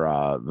whenever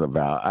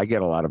I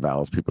get a lot of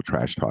Val's people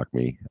trash talk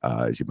me,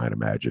 as you might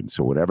imagine.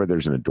 So whenever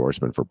there's an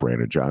endorsement for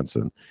Brandon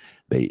Johnson,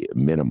 they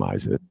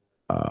minimize it.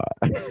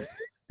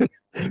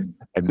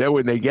 And then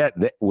when they get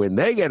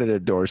an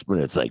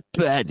endorsement, it's like,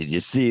 did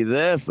you see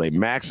this? They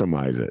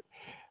maximize it.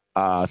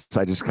 So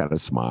I just kind of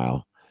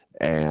smile.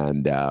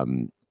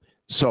 And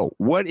so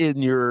what,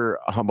 in your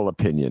humble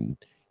opinion,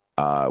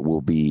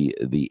 will be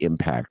the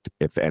impact,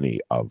 if any,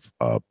 of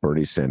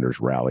Bernie Sanders'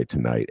 rally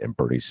tonight and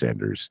Bernie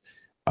Sanders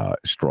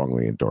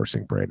strongly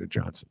endorsing Brandon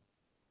Johnson?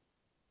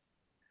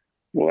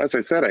 Well, as I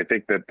said, I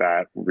think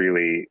that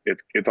really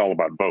it's all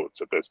about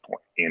votes at this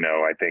point.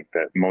 I think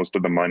that most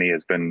of the money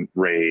has been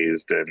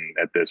raised, and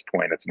at this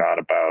point, it's not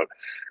about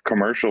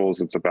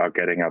commercials. It's about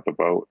getting out the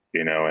vote,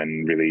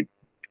 and really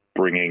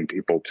bringing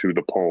people to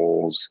the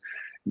polls,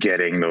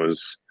 getting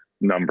those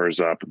numbers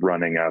up,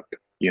 running up,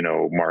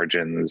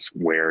 margins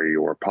where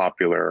you're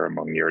popular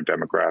among your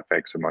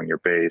demographics, among your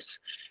base.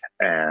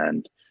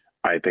 And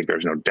I think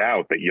there's no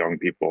doubt that young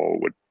people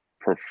would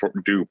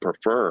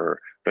prefer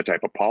the type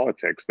of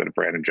politics that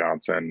Brandon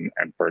Johnson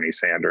and Bernie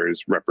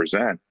Sanders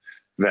represent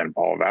than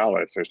Paul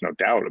Vallis. There's no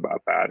doubt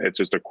about that. It's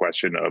just a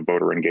question of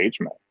voter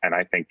engagement. And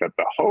I think that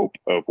the hope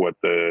of what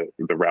the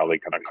rally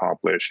can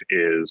accomplish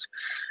is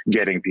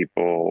getting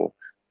people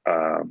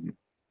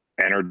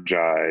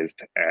energized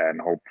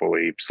and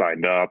hopefully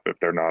signed up, if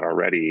they're not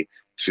already,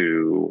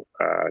 to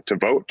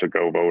vote, to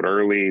go vote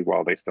early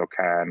while they still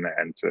can,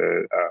 and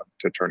to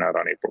turn out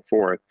on April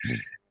 4th,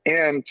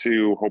 and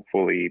to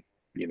hopefully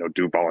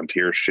do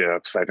volunteer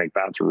shifts. I think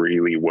that's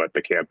really what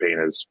the campaign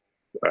is.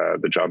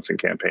 The Johnson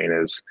campaign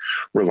is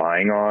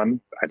relying on.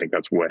 I think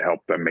that's what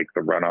helped them make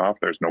the runoff.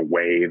 There's no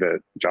way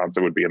that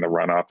Johnson would be in the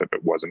runoff if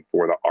it wasn't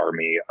for the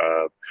army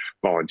of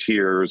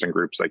volunteers and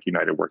groups like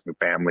United Working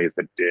Families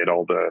that did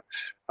all the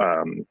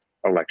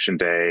election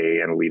day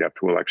and lead up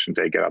to election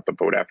day, get out the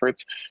vote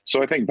efforts.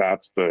 So I think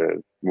that's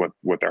what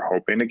they're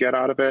hoping to get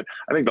out of it.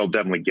 I think they'll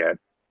definitely get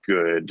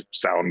good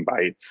sound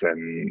bites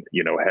and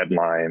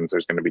headlines.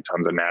 There's going to be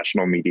tons of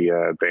national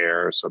media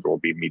there, so there will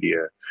be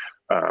media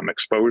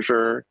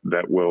exposure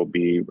that will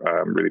be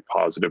really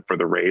positive for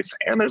the race.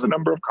 And there's a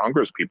number of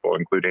Congress people,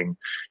 including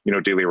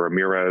Delia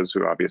Ramirez,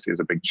 who obviously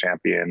is a big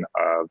champion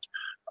of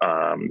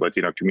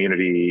Latino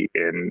community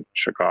in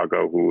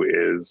Chicago, who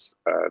is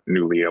a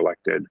newly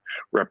elected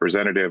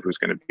representative who's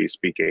going to be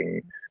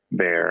speaking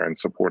there and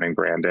supporting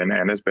Brandon,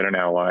 and has been an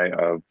ally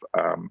of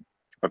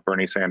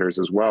Bernie Sanders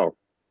as well.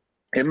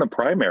 In the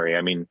primary,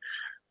 I mean,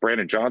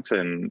 Brandon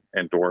Johnson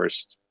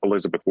endorsed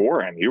Elizabeth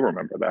Warren. You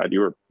remember that?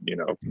 You were,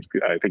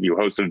 I think you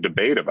hosted a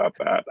debate about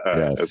that.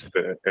 Yes.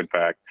 In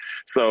fact,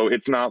 so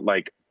it's not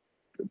like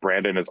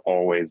Brandon has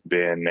always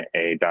been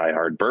a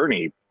diehard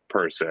Bernie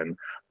person,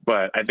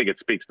 but I think it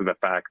speaks to the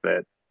fact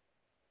that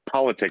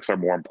politics are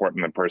more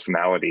important than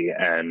personality,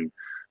 and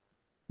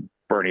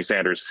Bernie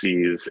Sanders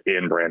sees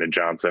in Brandon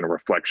Johnson a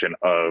reflection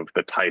of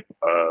the type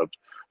of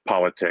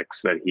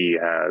politics that he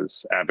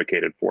has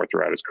advocated for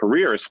throughout his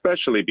career,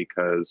 especially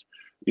because,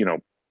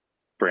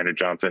 Brandon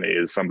Johnson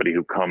is somebody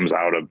who comes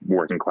out of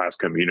working class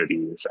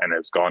communities and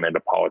has gone into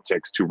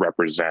politics to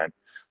represent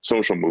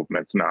social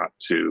movements, not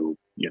to,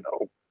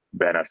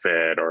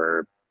 benefit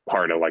or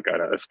part of like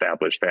an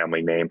established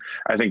family name.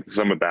 I think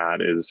some of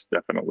that is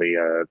definitely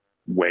a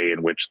way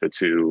in which the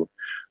two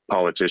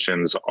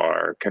politicians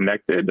are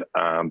connected.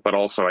 But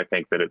also I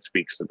think that it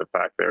speaks to the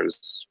fact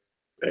there's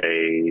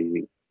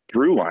a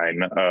through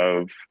line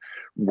of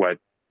what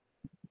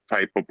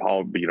type of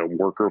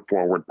worker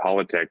forward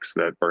politics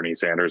that Bernie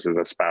Sanders has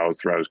espoused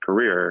throughout his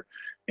career,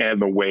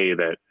 and the way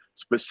that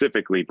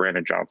specifically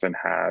Brandon Johnson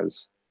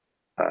has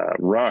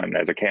run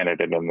as a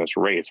candidate in this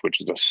race,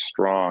 which is a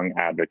strong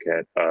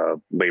advocate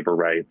of labor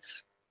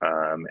rights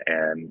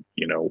and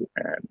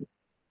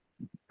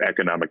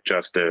economic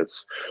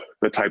justice,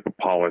 the type of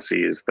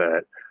policies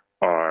that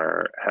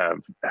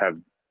have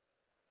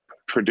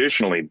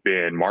traditionally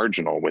been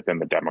marginal within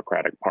the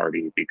Democratic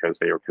Party because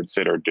they are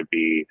considered to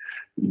be,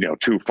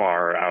 too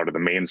far out of the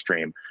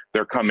mainstream.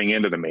 They're coming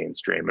into the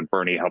mainstream, and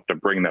Bernie helped to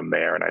bring them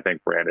there. And I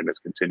think Brandon is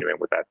continuing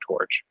with that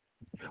torch.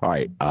 All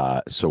right.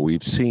 So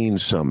we've seen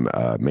some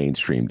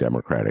mainstream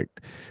Democratic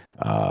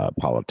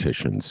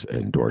politicians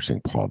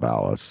endorsing Paul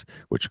Vallas,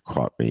 which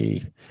caught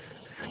me.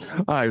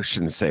 I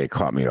shouldn't say it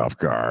caught me off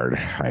guard.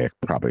 I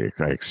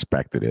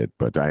expected it,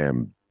 but I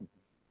am,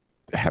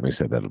 having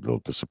said that, a little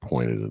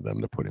disappointed in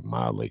them, to put it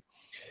mildly.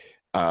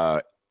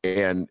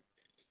 And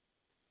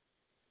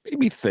made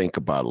me think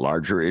about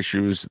larger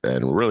issues,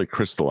 and really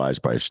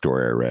crystallized by a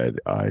story I read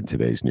in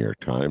today's New York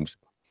Times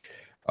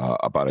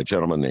about a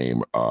gentleman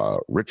named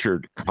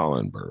Richard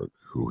Kallenberg,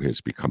 who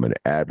has become an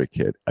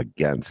advocate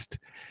against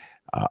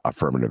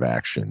affirmative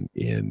action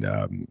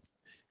in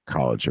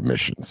college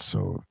admissions.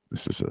 So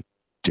this is a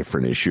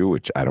different issue,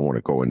 which I don't want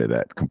to go into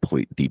that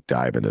complete deep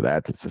dive into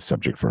that. It's a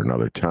subject for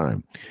another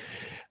time.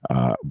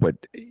 But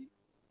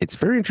it's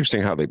very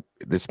interesting how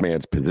this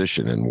man's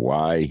position and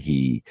why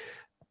he,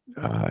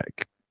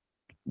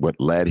 what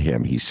led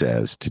him, he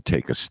says, to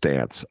take a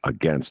stance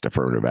against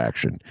affirmative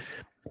action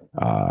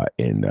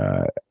in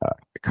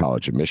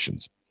college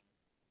admissions.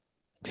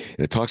 And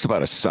it talks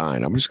about a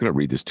sign. I'm just going to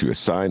read this to you, a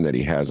sign that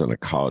he has on a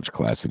college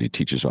class that he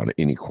teaches on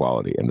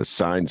inequality. And the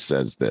sign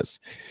says this.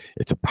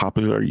 It's a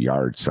popular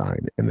yard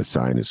sign. And the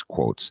sign is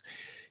quote,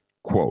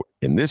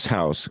 "In this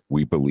house,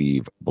 we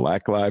believe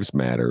Black Lives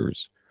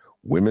Matters,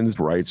 women's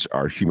rights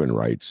are human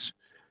rights,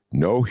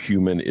 no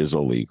human is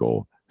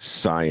illegal,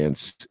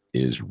 science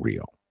is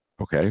real."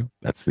 Okay?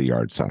 That's the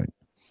yard sign.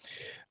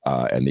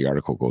 And the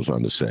article goes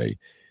on to say,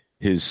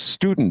 his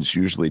students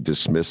usually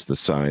dismiss the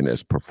sign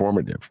as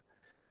performative.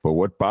 But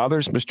what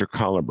bothers Mr.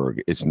 Kallenberg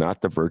is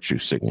not the virtue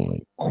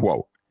signaling.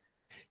 Quote,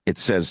 "It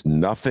says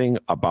nothing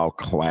about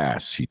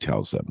class," he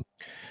tells them,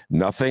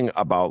 "nothing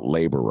about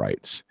labor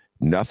rights,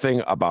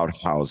 nothing about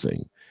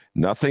housing,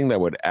 nothing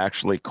that would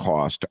actually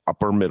cost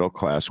upper middle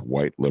class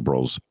white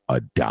liberals a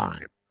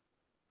dime."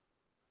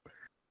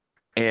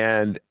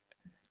 And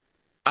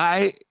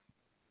I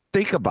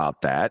think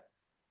about that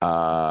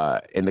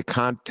in the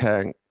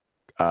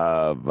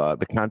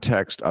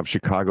context of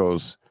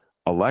Chicago's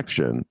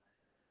election,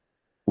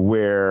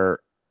 where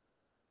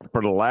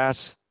for the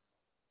last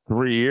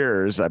 3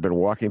 years, I've been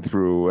walking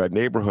through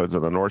neighborhoods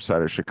on the north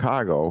side of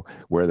Chicago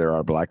where there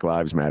are Black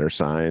Lives Matter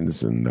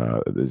signs and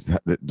there's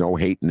no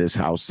hate in this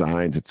house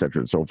signs, et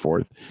cetera, and so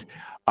forth.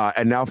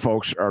 And now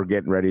folks are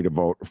getting ready to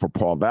vote for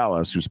Paul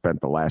Vallas, who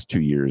spent the last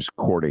 2 years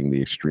courting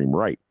the extreme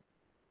right.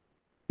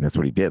 And that's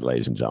what he did,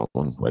 ladies and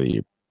gentlemen. Whether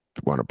you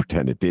want to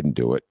pretend it didn't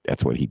do it,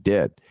 that's what he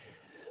did.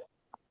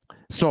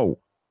 So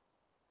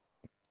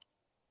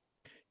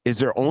is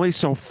there only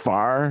so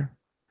far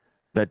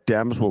that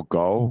Dems will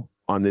go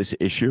on this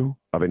issue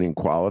of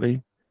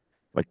inequality?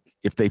 Like,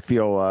 if they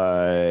feel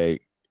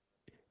like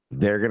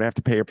they're going to have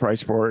to pay a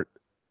price for it,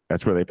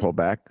 that's where they pull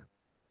back?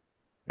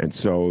 And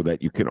so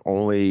that you can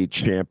only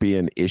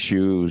champion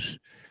issues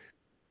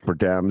for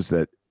Dems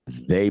that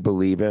they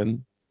believe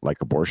in, like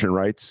abortion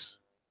rights,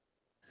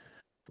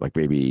 like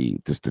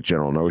maybe just the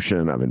general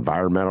notion of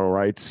environmental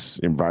rights,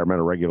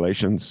 environmental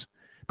regulations.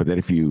 But then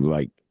if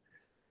you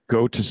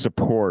go to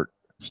support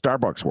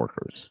Starbucks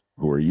workers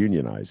who are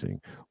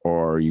unionizing,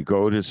 or you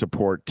go to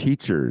support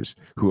teachers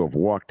who have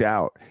walked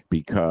out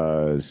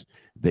because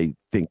they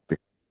think the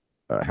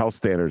health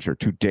standards are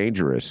too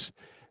dangerous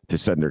to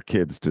send their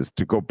kids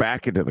to go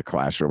back into the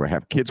classroom, or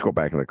have kids go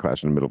back into the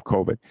classroom in the middle of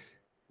COVID,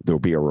 there'll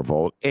be a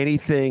revolt.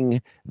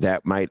 Anything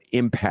that might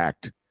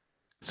impact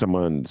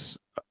someone's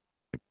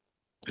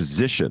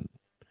position,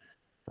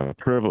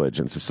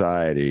 privilege in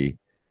society,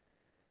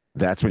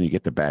 that's when you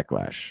get the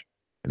backlash.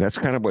 And that's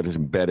kind of what is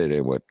embedded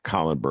in what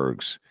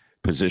Kallenberg's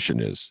position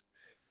is.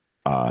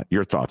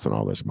 Your thoughts on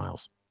all this,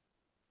 Miles?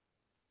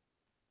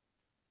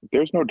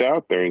 There's no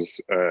doubt there's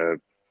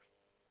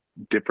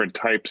different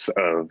types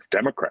of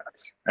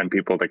Democrats and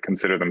people that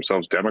consider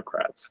themselves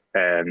Democrats.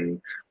 And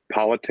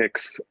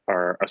politics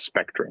are a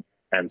spectrum.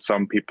 And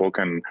some people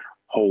can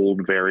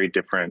hold very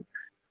different,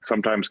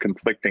 sometimes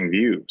conflicting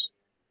views.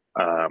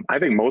 I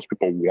think most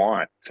people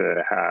want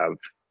to have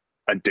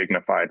a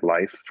dignified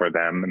life for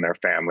them and their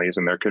families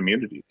and their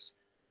communities.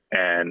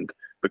 And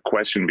the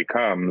question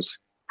becomes,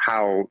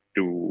 how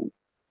do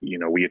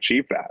we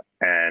achieve that?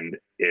 And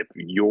if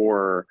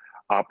you're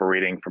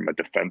operating from a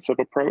defensive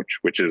approach,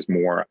 which is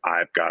more,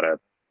 I've got to,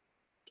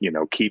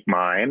 keep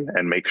mine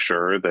and make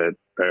sure that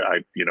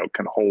I,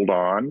 can hold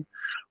on,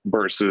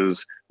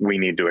 versus we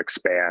need to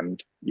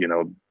expand,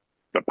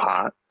 the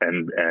pot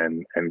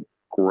and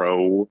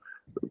grow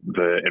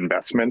the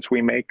investments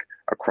we make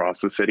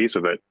across the city, so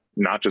that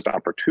not just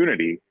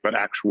opportunity, but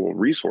actual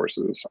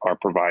resources are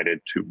provided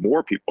to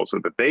more people so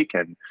that they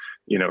can,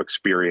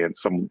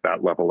 experience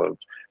that level of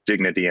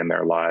dignity in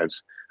their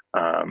lives.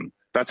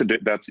 That's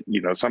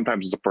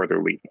sometimes it's a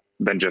further leap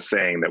than just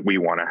saying that we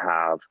want to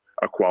have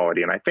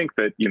equality. And I think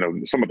that,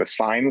 some of the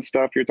sign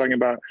stuff you're talking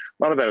about,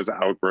 a lot of that is an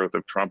outgrowth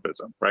of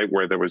Trumpism, right?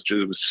 Where it was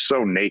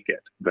so naked,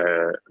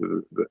 the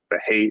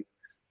hate,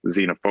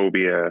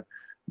 xenophobia,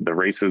 the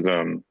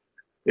racism,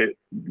 it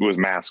was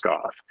mask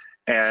off.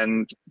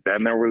 And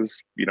then there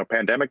was,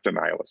 pandemic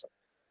denialism.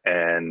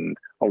 And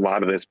a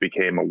lot of this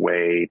became a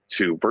way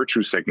to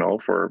virtue signal,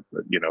 for,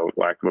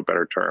 lack of a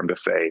better term, to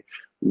say,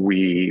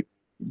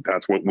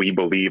 that's what we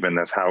believe in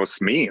this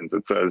house means.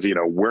 It says,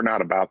 we're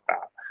not about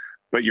that.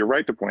 But you're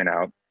right to point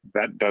out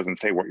that doesn't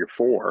say what you're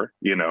for.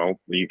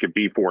 You could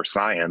be for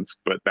science,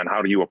 but then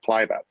how do you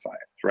apply that science,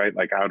 right?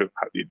 Like, how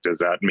does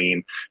that mean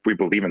if we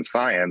believe in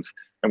science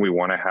and we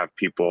want to have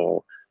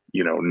people,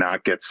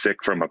 not get sick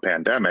from a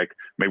pandemic,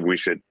 maybe we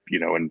should,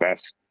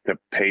 invest to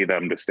pay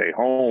them to stay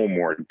home,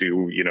 or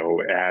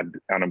do, add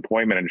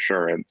unemployment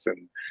insurance and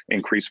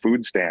increase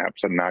food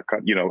stamps and not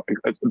cut,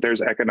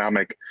 there's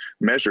economic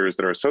measures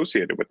that are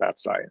associated with that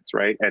science,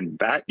 right? And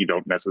that you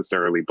don't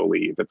necessarily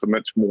believe. It's a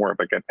much more of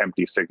like an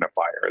empty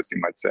signifier, as you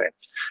might say.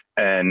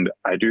 And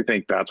I do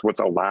think that's what's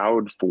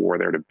allowed for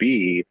there to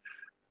be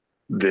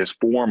this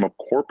form of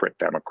corporate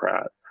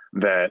Democrat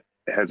that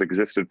has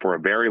existed for a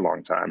very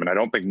long time. And I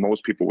don't think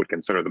most people would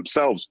consider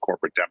themselves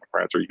corporate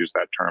Democrats or use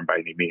that term by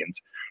any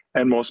means.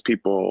 And most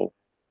people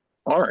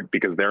aren't,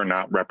 because they're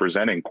not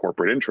representing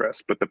corporate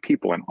interests. But the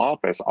people in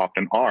office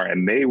often are,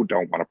 and they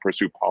don't want to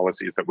pursue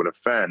policies that would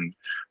offend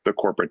the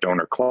corporate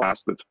donor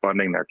class that's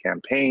funding their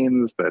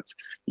campaigns, that's,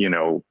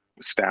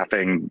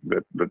 staffing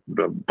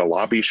the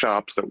lobby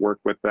shops that work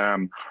with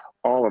them,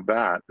 all of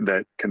that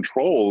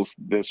controls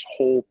this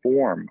whole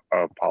form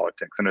of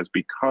politics, and has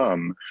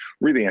become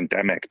really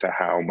endemic to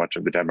how much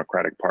of the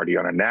Democratic Party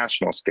on a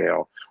national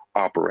scale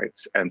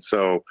operates. And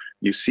so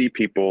you see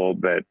people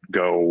that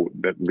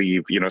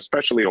leave,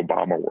 especially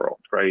Obama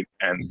world, right?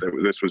 And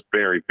this was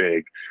very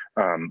big.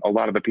 A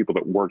lot of the people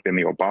that worked in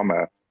the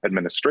Obama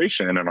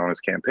administration and on his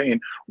campaign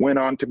went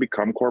on to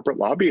become corporate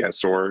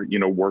lobbyists, or,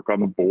 work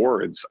on the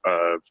boards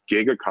of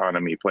gig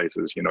economy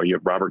places. You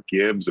had Robert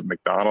Gibbs at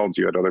McDonald's,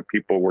 you had other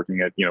people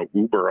working at,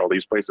 Uber, all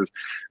these places.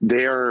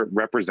 They're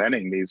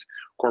representing these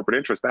corporate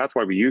interests. That's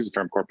why we use the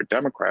term corporate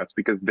Democrats,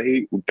 because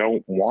they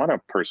don't want to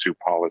pursue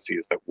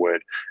policies that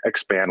would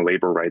expand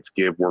labor rights,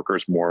 give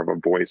workers more of a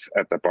voice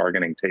at the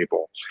bargaining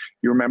table.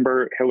 You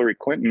remember Hillary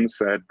Clinton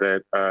said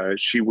that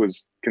she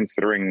was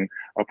considering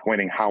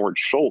appointing Howard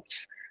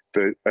Schultz,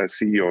 the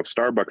CEO of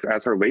Starbucks,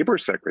 as her labor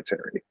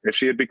secretary if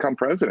she had become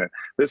president.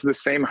 This is the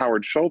same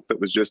Howard Schultz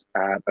that was just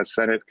at a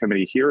Senate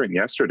committee hearing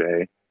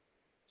yesterday,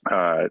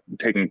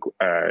 taking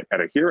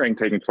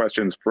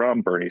questions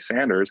from Bernie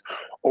Sanders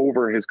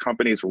over his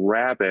company's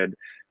rapid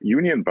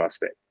union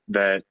busting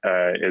that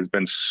has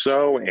been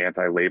so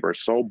anti-labor,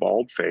 so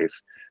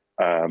bald-faced,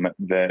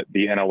 that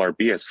the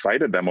NLRB has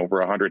cited them over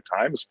 100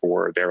 times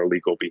for their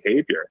illegal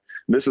behavior.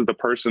 This is the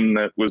person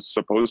that was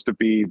supposed to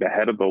be the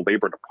head of the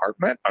labor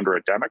department under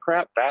a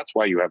Democrat. That's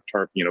why you have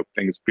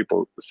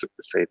people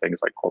say things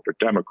like corporate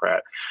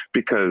Democrat,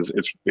 because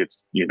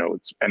it's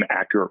an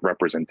accurate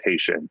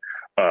representation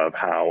of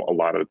how a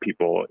lot of the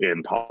people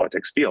in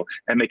politics feel.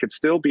 And they could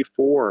still be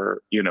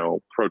for,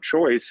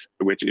 pro-choice,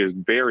 which is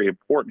very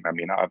important. I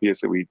mean,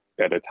 obviously we,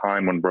 at a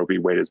time when Roe v.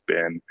 Wade has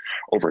been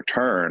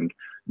overturned,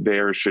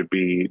 there should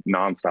be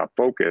nonstop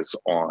focus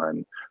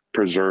on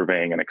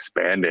preserving and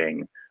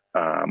expanding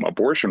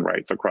abortion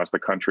rights across the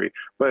country.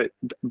 But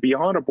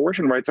beyond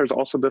abortion rights, there's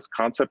also this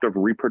concept of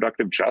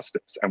reproductive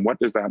justice. And what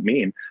does that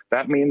mean?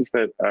 That means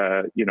that,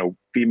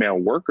 female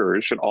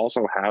workers should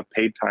also have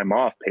paid time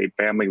off, paid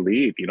family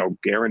leave,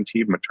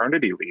 guaranteed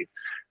maternity leave,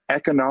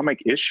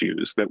 economic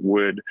issues that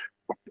would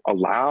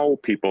allow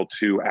people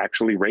to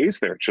actually raise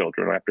their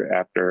children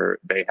after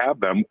they have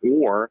them,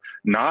 or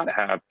not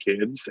have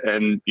kids,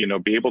 and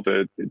be able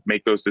to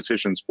make those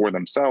decisions for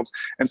themselves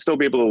and still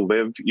be able to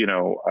live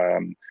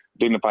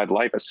dignified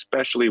life,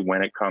 especially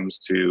when it comes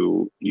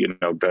to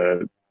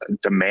the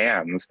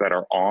demands that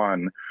are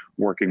on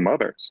working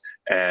mothers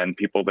and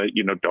people that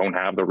don't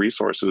have the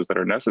resources that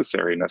are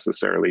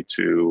necessarily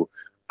to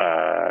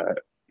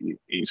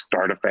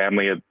start a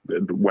family at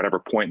whatever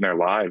point in their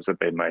lives that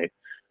they might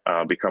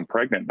become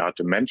pregnant, not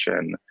to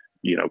mention,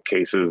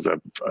 cases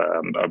of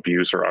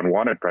abuse or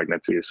unwanted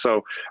pregnancies.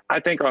 So I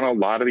think on a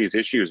lot of these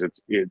issues,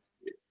 it's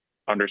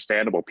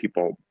understandable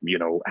people,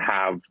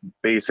 have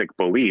basic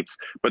beliefs,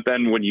 but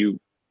then when you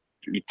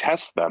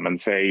test them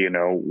and say,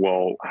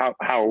 well, how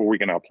are we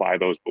going to apply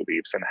those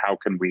beliefs, and how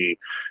can we,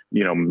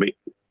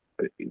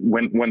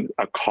 when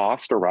a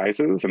cost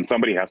arises and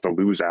somebody has to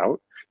lose out,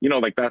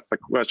 that's the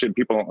question.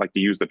 People don't like to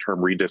use the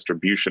term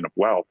redistribution of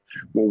wealth.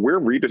 Well, we're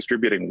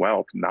redistributing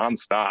wealth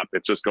nonstop.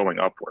 It's just going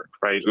upward,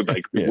 right?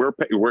 Like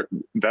we're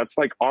that's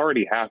like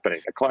already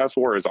happening. A class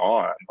war is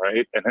on,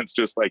 right? And it's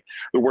just like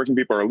the working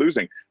people are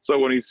losing. So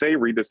when we say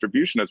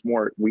redistribution, it's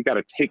more, we got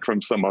to take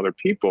from some other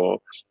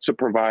people to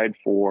provide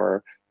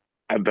for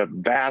the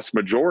vast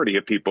majority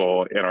of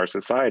people in our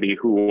society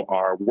who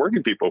are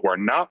working people, who are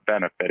not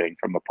benefiting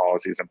from the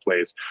policies in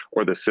place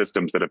or the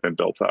systems that have been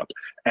built up.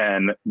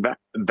 And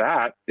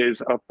that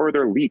is a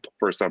further leap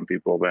for some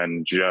people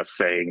than just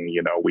saying,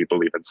 we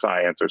believe in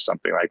science or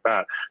something like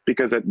that,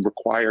 because it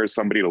requires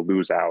somebody to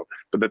lose out.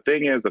 But the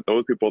thing is that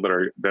those people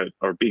that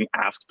are being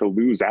asked to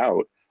lose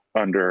out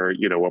under,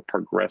 a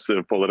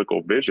progressive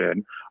political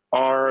vision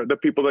are the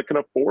people that can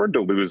afford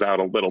to lose out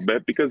a little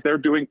bit because they're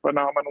doing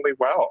phenomenally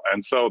well.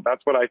 And so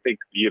that's what I think,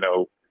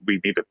 we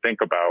need to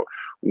think about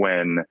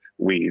when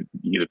we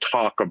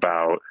talk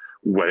about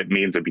what it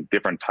means to be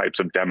different types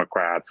of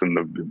Democrats and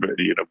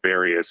the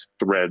various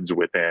threads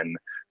within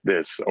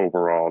this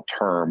overall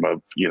term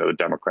of the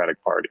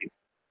Democratic Party.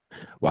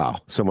 Wow,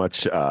 so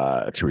much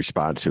to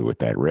respond to with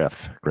that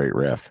riff. Great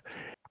riff.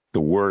 The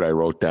word I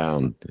wrote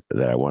down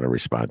that I want to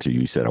respond to,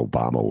 you said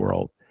Obama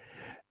world.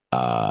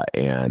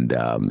 And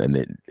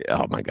then,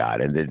 oh my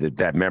God, and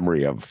that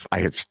memory of, I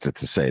have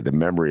to say, the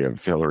memory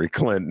of Hillary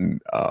Clinton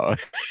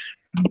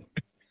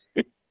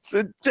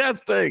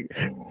suggesting,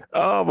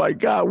 oh my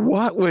God,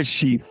 what was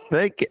she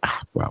thinking?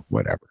 Well,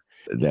 whatever.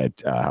 That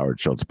Howard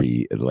Schultz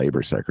be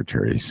labor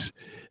secretaries.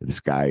 This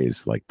guy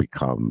is like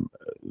become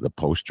the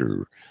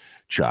poster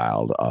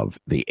child of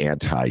the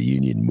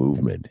anti-union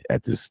movement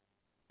at this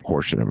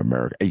portion of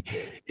America.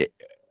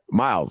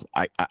 Miles,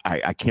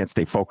 I can't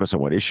stay focused on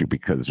one issue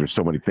because there's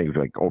so many things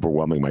like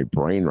overwhelming my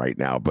brain right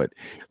now. But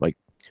like,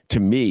 to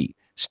me,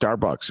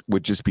 Starbucks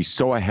would just be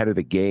so ahead of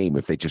the game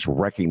if they just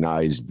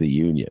recognized the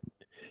union.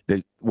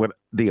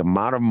 The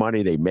amount of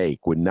money they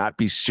make would not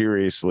be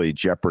seriously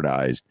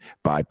jeopardized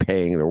by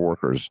paying their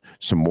workers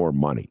some more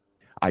money.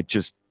 I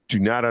just do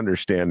not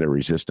understand their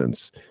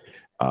resistance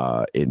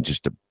in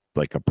just a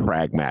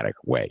pragmatic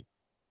way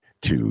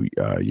to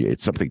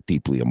it's something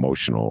deeply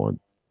emotional and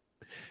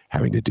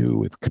having to do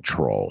with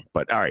control.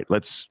 But all right,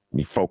 let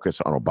me focus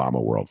on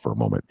Obama world for a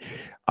moment.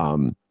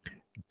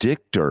 Dick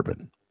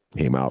Durbin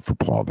came out for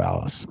Paul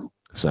Vallas,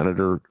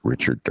 Senator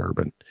Richard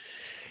Durbin.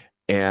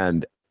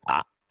 And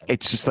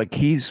it's just like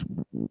he's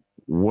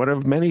one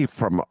of many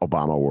from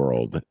Obama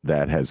world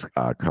that has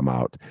come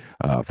out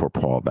for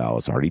Paul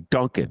Vallas. Artie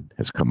Duncan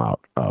has come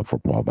out for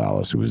Paul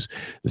Vallas, who was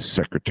the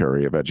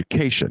Secretary of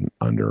Education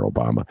under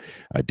Obama.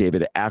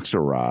 David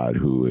Axelrod,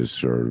 who is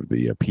sort of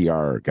the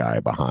PR guy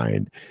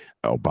behind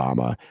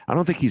Obama. I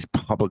don't think he's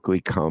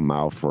publicly come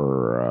out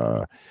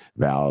for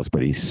Vallas,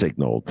 but he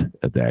signaled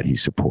that he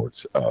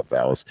supports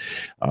Vallas.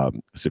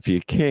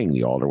 Sophia King,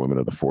 the alderwoman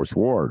of the Fourth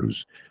Ward,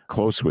 who's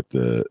close with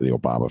the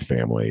Obama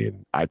family.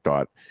 And I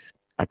thought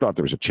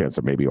there was a chance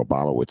that maybe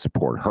Obama would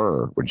support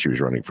her when she was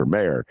running for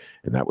mayor,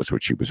 and that was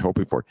what she was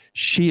hoping for.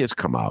 She has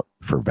come out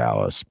for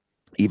Vallas,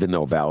 even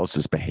though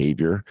Vallas's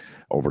behavior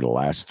over the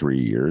last 3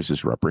 years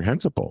is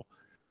reprehensible.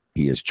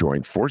 He has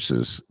joined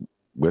forces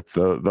with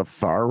the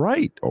far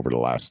right over the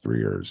last 3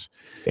 years,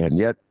 and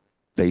yet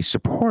they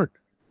support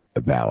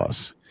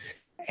Vallas.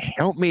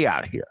 Help me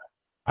out here.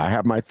 I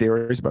have my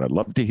theories, but I'd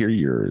love to hear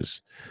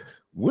yours.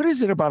 What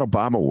is it about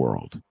Obama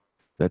world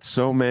that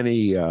so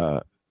many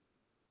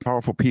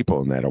powerful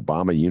people in that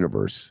Obama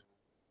universe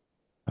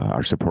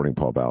are supporting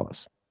Paul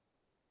Vallas?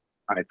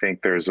 I think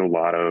there's a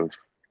lot of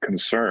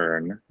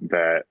concern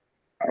that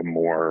a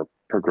more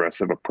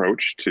progressive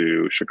approach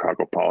to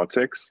Chicago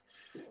politics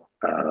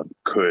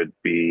could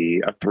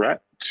be a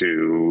threat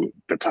to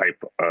the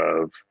type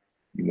of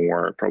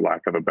more, for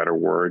lack of a better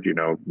word,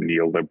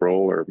 neoliberal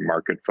or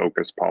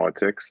market-focused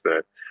politics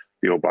that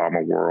the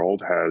Obama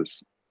world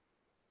has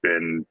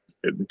been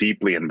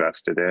deeply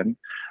invested in.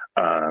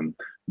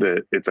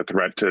 It's a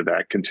threat to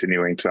that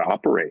continuing to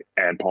operate.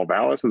 And Paul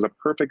Vallas is a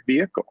perfect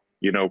vehicle,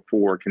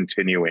 for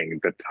continuing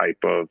the type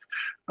of,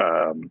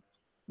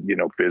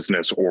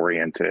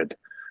 business-oriented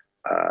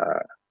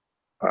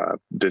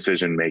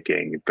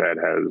decision-making that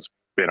has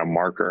been a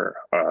marker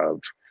of,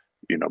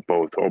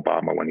 both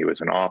Obama when he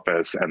was in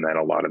office and then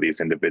a lot of these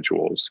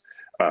individuals,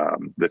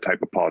 the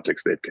type of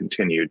politics they've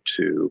continued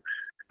to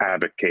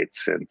advocate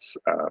since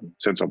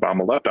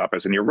Obama left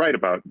office. And you're right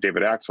about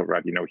David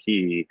Axelrod.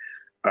 He,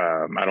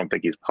 I don't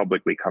think he's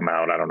publicly come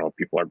out. I don't know if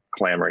people are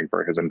clamoring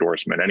for his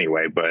endorsement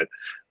anyway, but,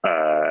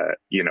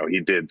 he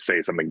did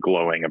say something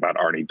glowing about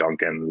Artie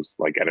Duncan's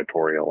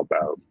editorial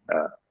about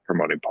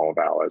promoting Paul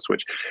Vallas,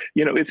 which,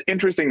 it's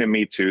interesting to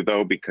me too,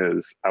 though,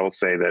 because I will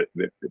say that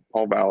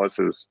Paul Vallas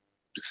has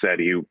said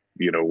he,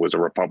 was a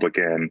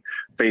Republican.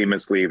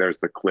 Famously, there's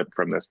the clip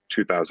from this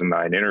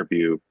 2009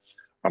 interview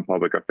on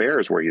Public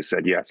Affairs where he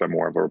said, yes, I'm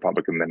more of a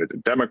Republican than a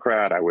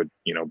Democrat. I would,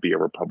 be a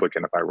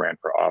Republican if I ran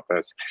for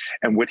office.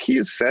 And what he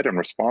has said in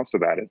response to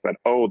that is that,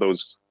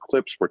 those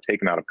clips were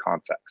taken out of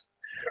context.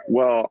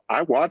 Well,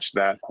 I watched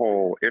that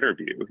whole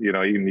interview. You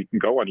can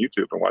go on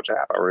YouTube and watch a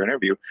half-hour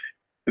interview.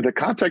 The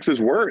context is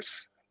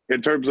worse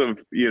in terms of,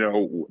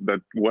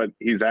 what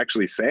he's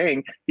actually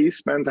saying. He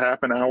spends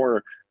half an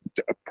hour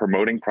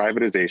promoting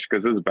privatization,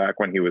 because this is back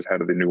when he was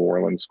head of the New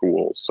Orleans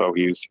schools. So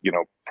he's,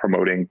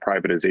 promoting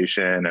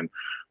privatization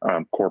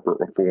and corporate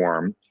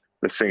reform,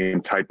 the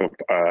same type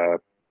of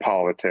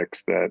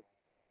politics that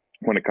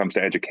when it comes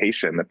to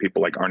education that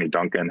people like Artie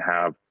Duncan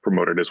have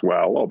promoted as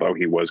well, although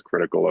he was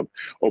critical of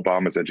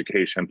Obama's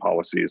education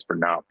policies for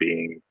not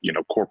being,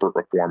 corporate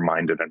reform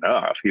minded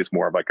enough. He's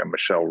more of like a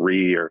Michelle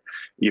Rhee or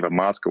Eva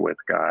Moskowitz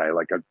guy,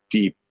 like a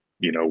deep,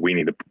 we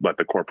need to let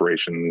the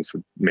corporations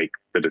make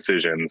the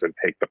decisions and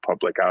take the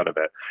public out of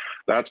it.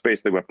 That's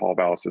basically what Paul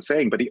Vallas is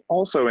saying. But he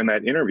also, in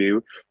that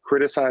interview,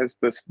 criticized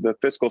the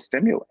fiscal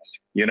stimulus,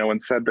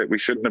 and said that we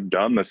shouldn't have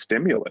done the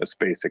stimulus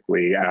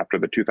basically after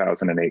the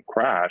 2008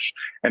 crash,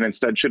 and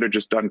instead should have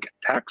just done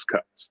tax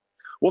cuts.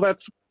 Well,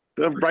 that's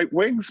the right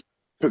wing's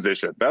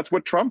position. That's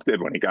what Trump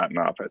did when he got in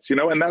office,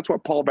 and that's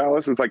what Paul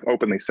Vallas is like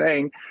openly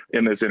saying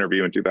in this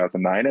interview in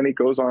 2009. And he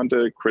goes on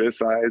to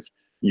criticize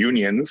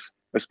unions,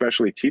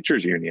 especially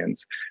teachers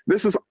unions.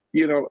 This is,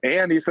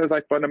 and he says,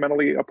 I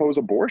fundamentally oppose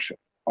abortion,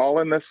 all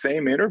in the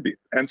same interview.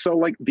 And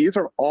so these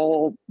are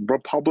all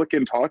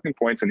Republican talking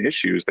points and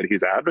issues that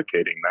he's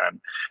advocating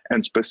then,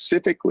 and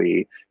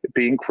specifically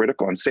being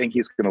critical and saying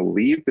he's going to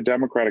leave the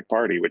Democratic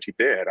Party, which he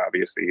did,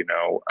 obviously,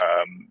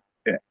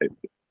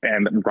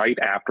 and right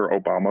after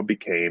Obama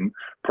became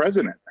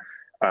president.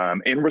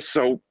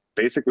 So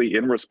basically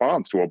in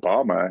response to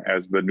Obama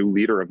as the new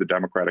leader of the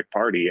Democratic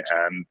Party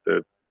and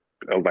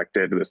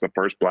elected as the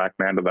first Black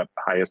man to the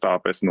highest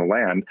office in the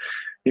land,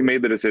 he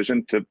made the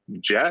decision to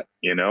jet,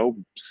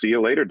 see you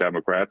later,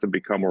 Democrats, and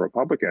become a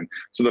Republican.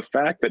 So the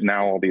fact that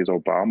now all these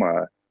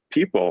Obama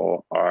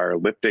people are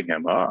lifting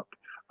him up,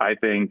 I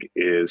think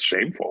is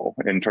shameful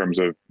in terms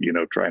of,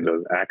 trying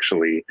to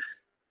actually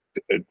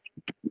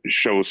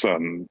show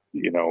some,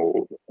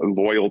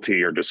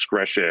 loyalty or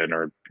discretion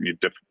or,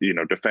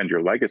 defend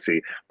your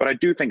legacy. But I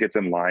do think it's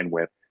in line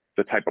with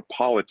the type of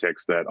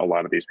politics that a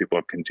lot of these people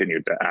have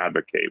continued to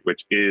advocate,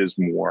 which is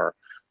more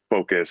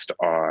focused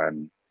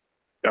on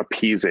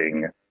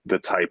appeasing the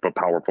type of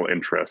powerful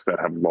interests that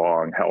have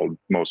long held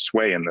most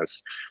sway in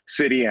this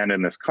city and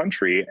in this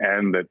country,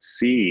 and that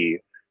see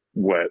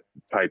what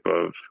type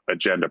of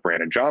agenda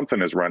Brandon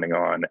Johnson is running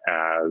on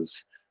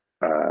as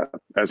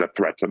a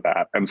threat to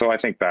that. And so I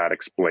think that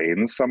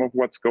explains some of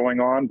what's going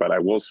on. But I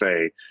will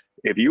say,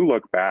 if you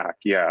look back,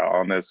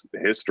 on this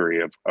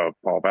history of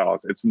Paul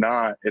Vallas, it's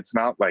not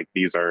like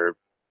these are,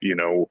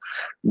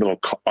 little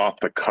off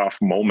the cuff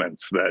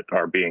moments that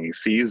are being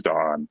seized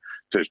on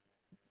to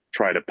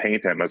try to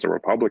paint him as a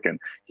Republican.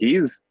 He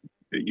was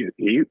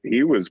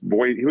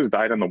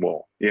dyed in the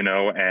wool,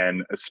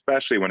 and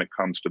especially when it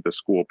comes to the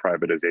school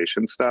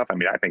privatization stuff. I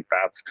mean, I think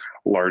that's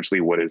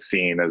largely what is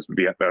seen as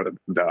the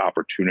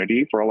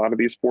opportunity for a lot of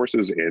these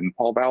forces in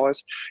Paul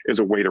Vallas is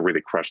a way to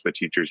really crush the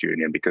teachers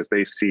union, because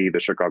they see the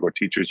Chicago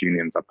Teachers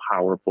Union as a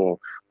powerful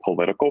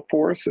political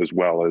force as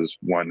well as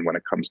one when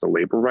it comes to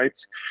labor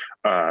rights.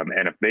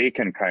 And if they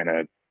can kind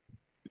of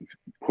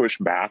push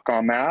back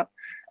on that,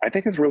 I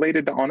think it's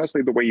related to,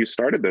 honestly, the way you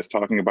started this,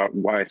 talking about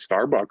why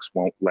Starbucks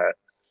won't let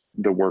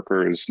the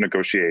workers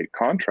negotiate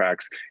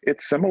contracts.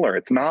 It's similar.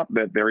 It's not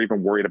that they're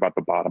even worried about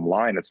the bottom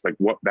line. It's like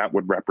what that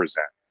would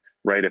represent,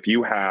 right? If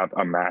you have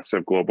a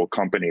massive global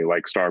company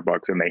like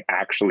Starbucks and they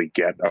actually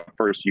get a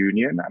first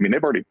union, I mean,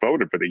 they've already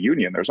voted for the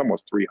union. There's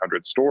almost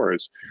 300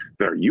 stores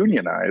that are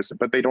unionized,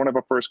 but they don't have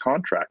a first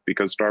contract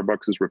because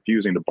Starbucks is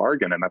refusing to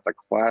bargain. And that's a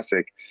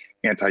classic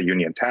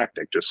anti-union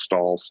tactic, just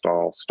stall,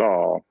 stall,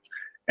 stall.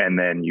 And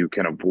then you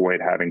can avoid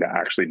having to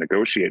actually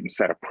negotiate and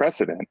set a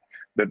precedent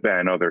that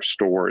then other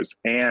stores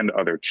and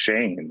other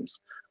chains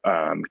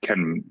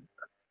can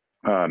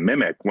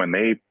mimic when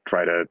they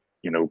try to,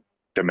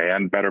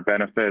 demand better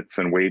benefits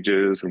and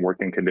wages and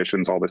working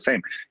conditions all the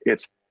same.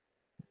 It's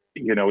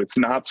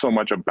not so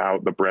much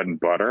about the bread and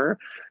butter.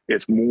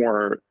 It's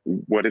more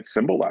what it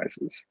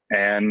symbolizes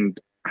and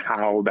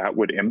how that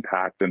would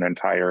impact an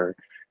entire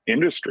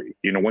industry.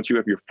 Once you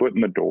have your foot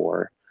in the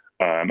door,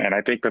 and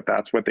I think that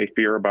that's what they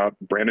fear about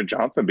Brandon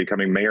Johnson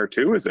becoming mayor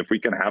too, is if we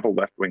can have a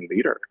left-wing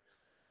leader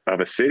of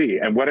a city.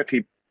 And what if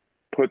he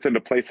puts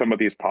into place some of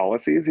these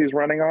policies he's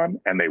running on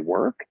and they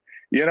work,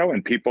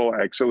 and people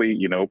actually,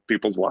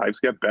 people's lives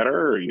get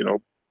better, or,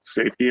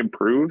 safety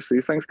improves,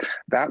 these things.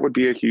 That would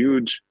be a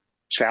huge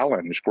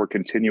challenge for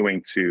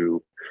continuing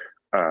to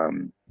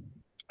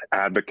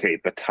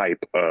advocate the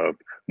type of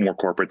more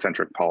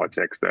corporate-centric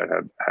politics that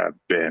have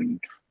been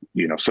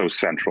so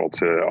central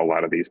to a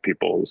lot of these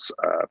people's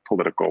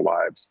political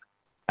lives.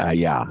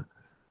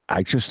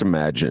 I just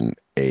imagine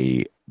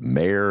a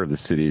mayor of the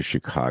city of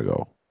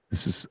Chicago.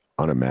 This is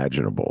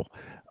unimaginable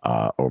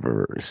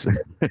over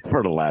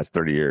for the last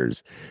 30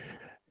 years,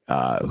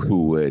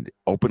 who would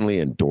openly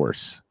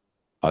endorse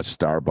a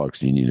Starbucks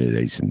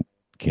unionization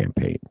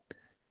campaign.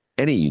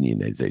 Any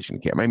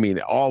unionization campaign. I mean,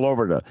 all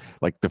over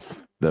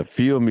the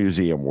Field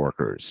Museum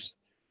workers.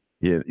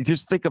 You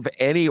just think of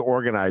any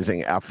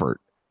organizing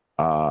effort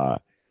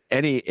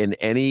in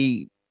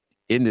any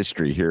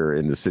industry here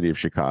in the city of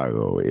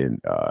Chicago,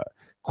 in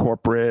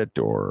corporate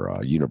or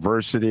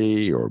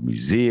university or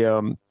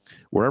museum,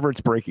 wherever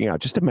it's breaking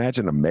out. Just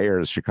imagine a mayor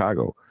of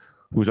Chicago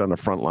who's on the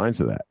front lines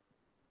of that.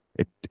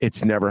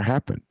 It's never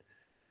happened.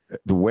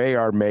 The way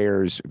our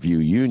mayors view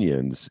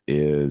unions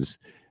is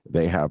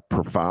they have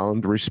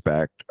profound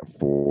respect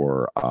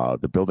for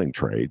the building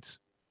trades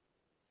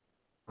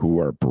who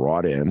are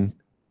brought in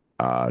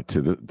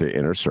to the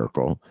inner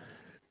circle.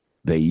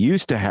 They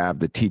used to have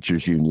the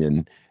teachers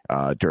union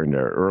during the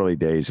early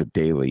days of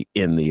Daley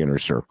in the inner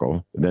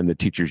circle. And then the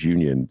teachers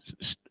union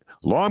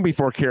long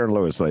before Karen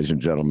Lewis, ladies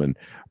and gentlemen,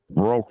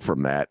 broke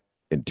from that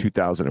in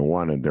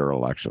 2001 in their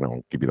election. I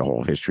won't give you the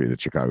whole history of the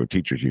Chicago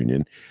Teachers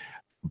Union.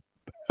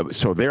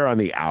 So they're on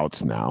the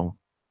outs now,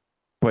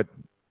 but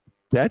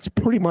that's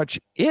pretty much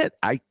it.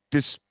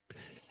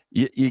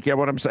 You get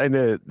what I'm saying?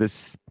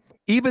 This,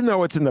 even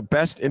though it's in the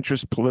best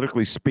interest,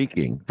 politically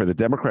speaking, for the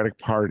Democratic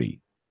Party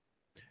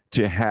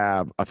to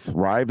have a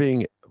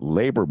thriving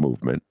labor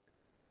movement,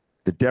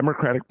 the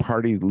Democratic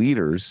Party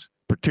leaders,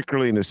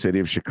 particularly in the city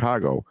of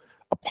Chicago,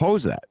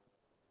 oppose that.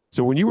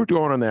 So when you were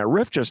going on that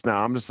riff just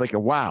now, I'm just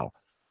thinking, wow,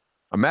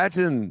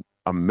 imagine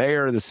a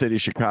mayor of the city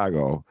of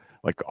Chicago,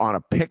 like on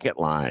a picket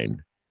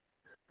line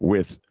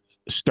with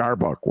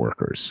Starbucks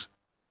workers.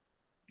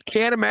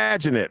 Can't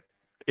imagine it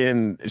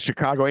in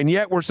Chicago. And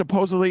yet we're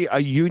supposedly a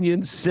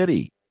union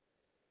city,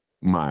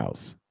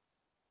 Miles.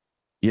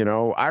 You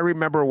know, I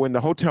remember when the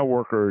hotel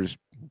workers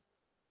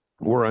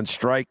were on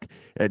strike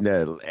at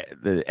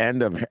the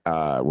end of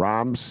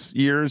Rahm's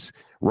years.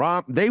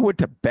 They went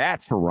to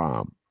bat for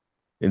Rahm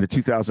in the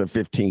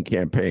 2015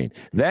 campaign.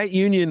 That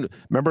union,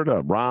 remember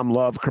the Rahm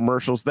Love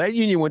commercials? That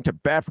union went to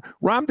bat for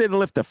Rahm. Didn't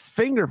lift a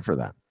finger for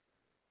them.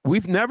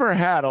 We've never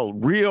had a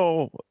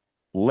real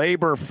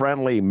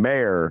labor-friendly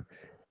mayor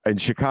in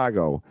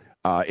Chicago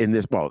in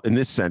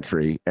this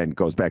century, and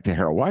goes back to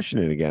Harold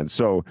Washington again.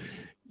 So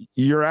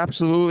you're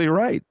absolutely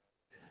right.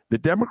 The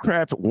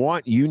Democrats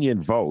want union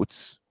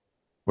votes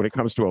when it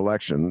comes to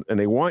election, and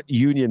they want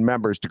union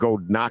members to go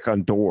knock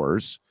on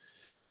doors,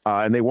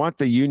 and they want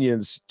the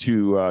unions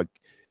to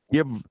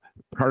give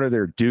part of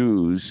their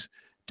dues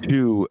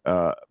to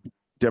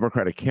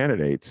Democratic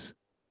candidates,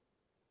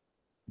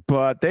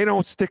 but they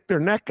don't stick their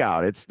neck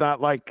out. It's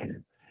not like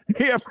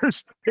they ever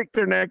stick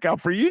their neck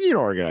out for union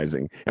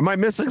organizing. Am I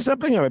missing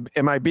something?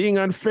 Am I being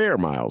unfair,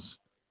 Miles?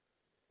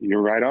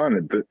 You're right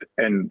on.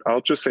 And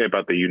I'll just say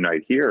about the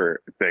Unite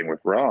Here thing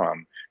with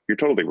Rahm, you're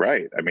totally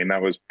right. I mean,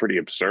 that was pretty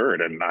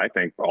absurd, and I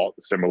think all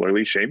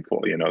similarly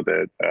shameful, you know,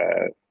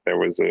 that there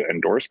was an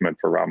endorsement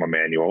for Rahm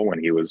Emanuel when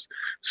he was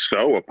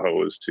so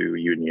opposed to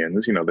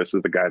unions. You know, this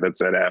is the guy that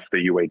said F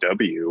the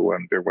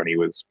UAW when he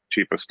was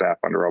chief of staff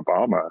under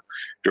Obama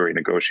during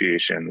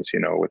negotiations, you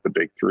know, with the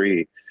big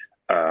three.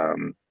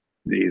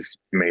 He's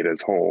made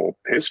his whole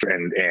history,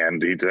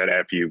 and he said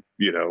F you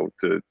know,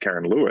 to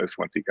Karen Lewis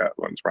once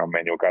Rahm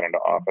Emanuel got into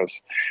office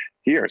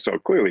here. So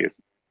clearly it's,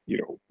 you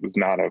know, was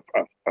not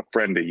a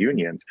friend of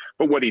unions.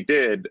 But what he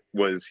did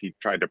was he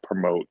tried to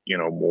promote, you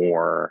know,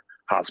 more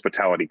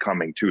hospitality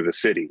coming to the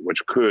city,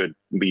 which could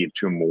lead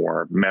to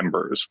more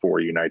members for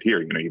Unite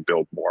Here. You know, you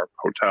build more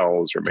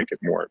hotels or make it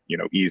more, you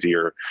know,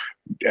 easier.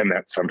 And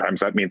that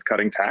sometimes that means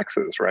cutting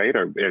taxes, right?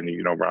 And,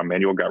 you know, Rahm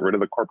Emanuel got rid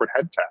of the corporate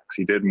head tax.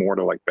 He did more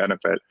to like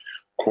benefit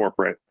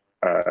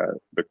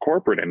the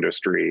corporate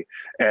industry.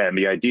 And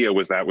the idea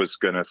was that was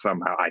going to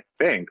somehow, I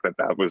think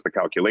that was the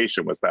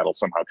calculation, was that'll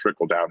somehow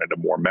trickle down into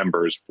more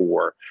members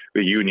for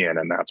the union.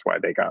 And that's why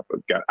they got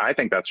I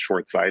think that's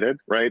short-sighted,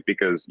 right?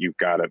 Because you've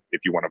got to,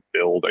 if you want to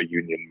build a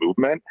union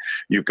movement,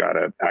 you've got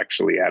to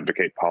actually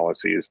advocate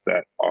policies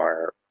that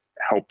are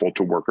helpful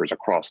to workers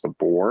across the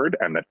board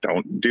and that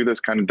don't do this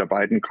kind of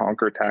divide and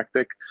conquer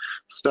tactic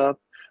stuff.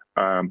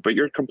 But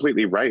you're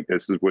completely right.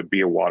 This would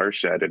be a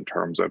watershed in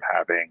terms of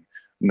having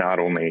not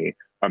only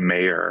a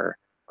mayor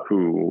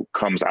who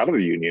comes out of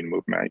the union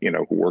movement, you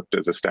know, who worked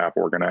as a staff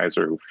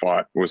organizer, who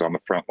was on the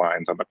front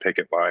lines, on the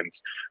picket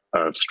lines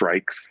of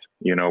strikes,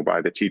 you know,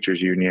 by the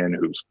teachers union,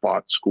 who's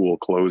fought school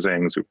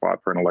closings, who fought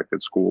for an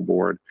elected school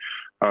board,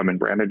 and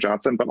Brandon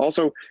Johnson, but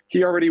also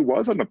he already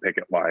was on the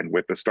picket line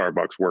with the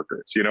Starbucks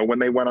workers. You know, when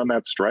they went on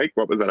that strike,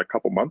 what was that, a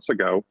couple months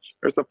ago?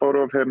 There's the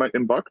photo of him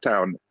in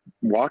Bucktown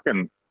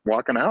walking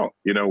out,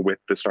 you know, with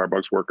the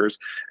Starbucks workers.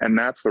 And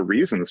that's the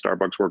reason the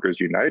Starbucks Workers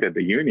United,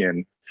 the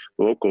union,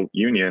 the local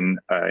union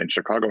in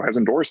Chicago, has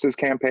endorsed his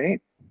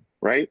campaign,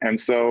 right? And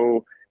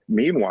so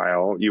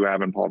meanwhile, you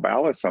have in Paul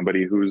Vallas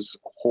somebody whose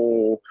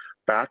whole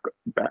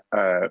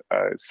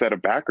set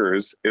of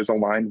backers is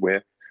aligned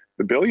with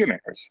the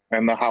billionaires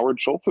and the Howard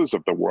Schultzes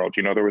of the world.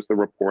 You know, there was the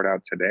report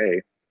out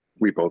today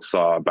we both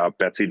saw about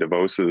Betsy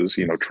DeVos's,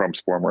 you know,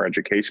 Trump's former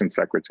education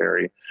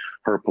secretary,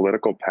 her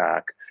political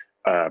PAC,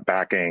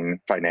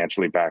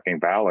 financially backing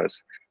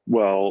Vallas.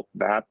 Well,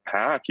 that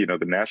PAC, you know,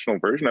 the national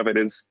version of it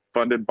is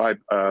funded by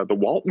the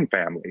Walton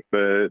family,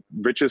 the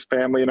richest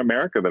family in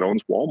America that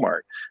owns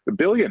Walmart, the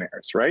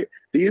billionaires, right?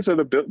 This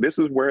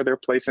is where they're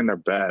placing their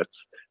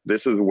bets.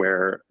 This is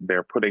where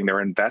they're putting their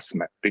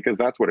investment, because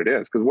that's what it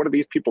is. Because what do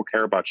these people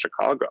care about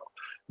Chicago?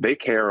 They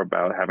care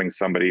about having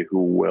somebody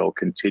who will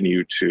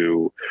continue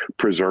to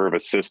preserve a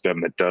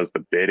system that does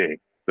the bidding,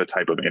 the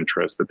type of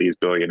interest that these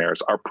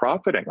billionaires are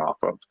profiting off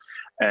of.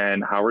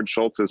 And Howard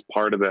Schultz is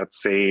part of that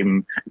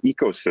same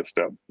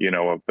ecosystem,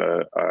 of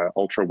the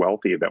ultra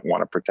wealthy that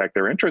want to protect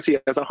their interests. He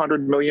has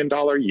 $100 million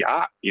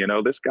yacht.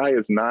 This guy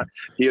is not,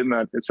 he in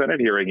that Senate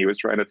hearing, he was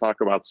trying to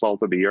talk about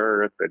salt of the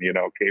earth and,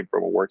 came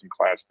from a working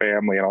class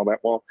family and all that.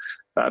 Well,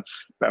 that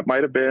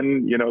might have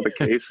been, the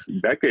case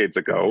decades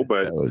ago,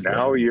 but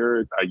now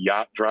you're a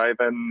yacht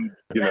driving,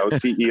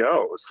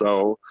 CEO.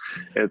 So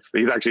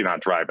he's actually not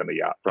driving the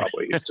yacht,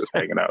 probably. He's just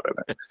hanging out in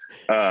it.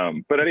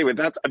 But anyway,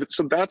 that's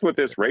what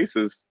this race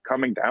is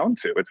coming down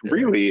to. It's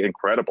really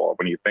incredible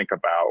when you think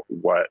about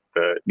what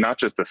not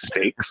just the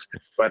stakes,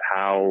 but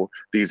how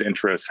these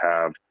interests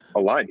have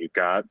aligned. You've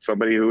got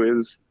somebody who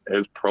is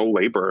as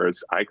pro-labor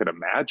as I could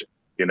imagine,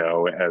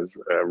 as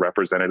a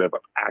representative of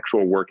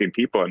actual working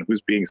people, and who's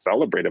being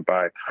celebrated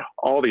by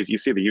all these. You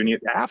see the union,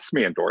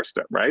 AFSCME endorsed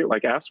him, right?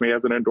 Like AFSCME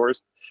hasn't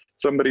endorsed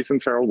somebody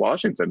since Harold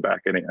Washington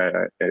back in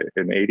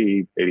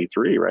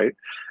 83, right?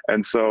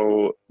 And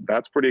so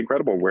that's pretty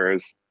incredible.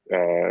 Whereas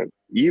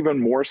even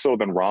more so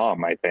than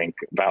Rahm, I think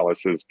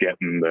Vallis is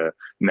getting the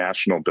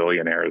national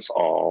billionaires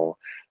all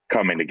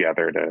coming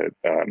together to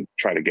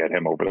try to get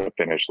him over the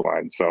finish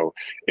line. So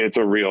it's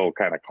a real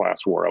kind of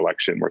class war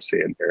election we're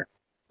seeing here.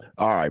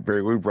 All right,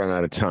 Barry, we've run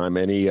out of time.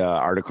 Any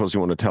articles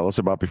you want to tell us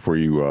about before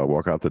you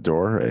walk out the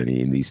door?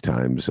 Any in these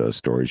times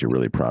stories you're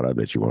really proud of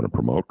that you want to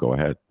promote? Go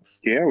ahead.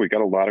 Yeah, we got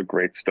a lot of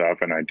great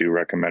stuff, and I do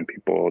recommend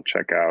people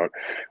check out,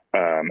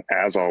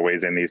 as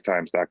always,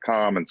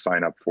 inthesetimes.com and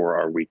sign up for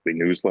our weekly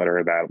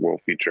newsletter that will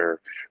feature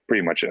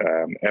pretty much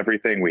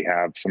everything. We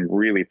have some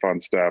really fun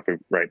stuff.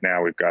 Right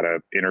now, we've got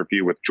an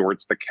interview with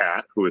George the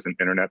Cat, who is an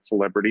internet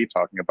celebrity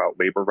talking about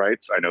labor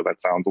rights. I know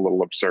that sounds a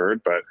little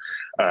absurd, but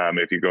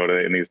if you go to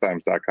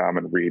inthesetimes.com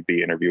and read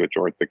the interview with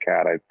George the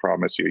Cat, I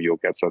promise you'll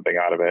get something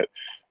out of it.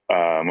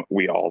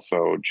 We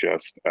also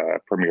just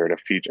premiered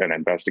an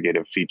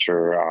investigative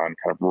feature on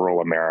kind of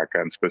rural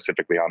America and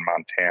specifically on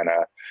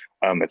Montana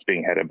that's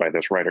being headed by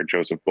this writer,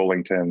 Joseph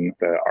Bullington.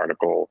 The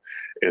article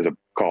is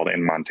called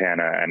 "In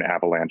Montana, an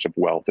Avalanche of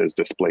Wealth is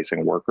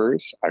Displacing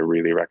Workers." I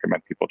really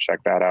recommend people check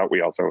that out.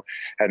 We also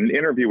had an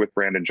interview with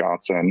Brandon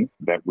Johnson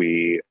that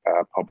we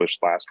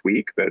published last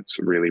week that's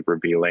really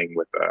revealing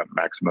with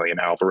Maximilian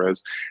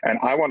Alvarez. And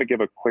I want to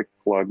give a quick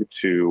plug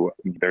to,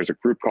 there's a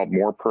group called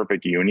More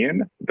Perfect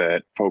Union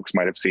that folks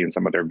might have seen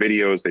some of their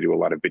videos. They do a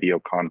lot of video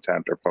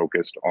content. They're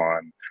focused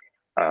on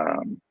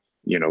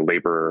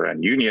labor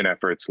and union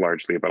efforts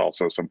largely, but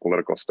also some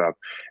political stuff.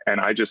 And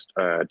I just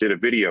did a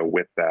video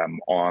with them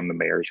on the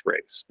mayor's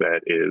race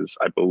that is,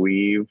 I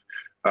believe,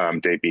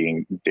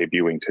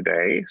 debuting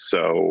today.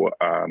 So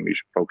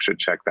folks should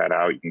check that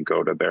out. You can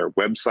go to their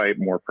website,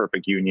 More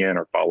Perfect Union,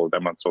 or follow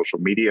them on social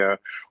media,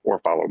 or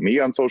follow me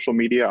on social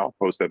media. I'll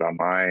post it on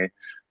my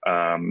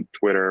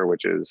Twitter,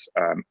 which is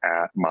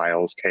at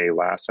Miles K.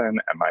 Lassin,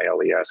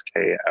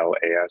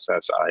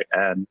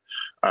 MILESKLASSIN.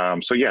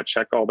 So yeah,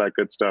 check all that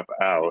good stuff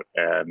out.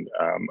 And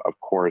of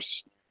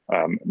course,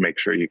 make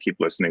sure you keep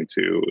listening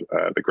to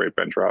the Great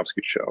Ben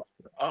Joravsky Show.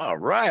 All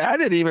right. I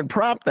didn't even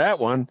prompt that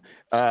one.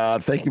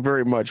 Thank you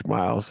very much,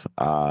 Miles.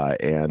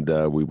 And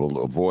we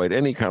will avoid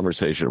any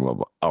conversation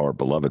of our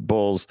beloved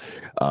Bulls.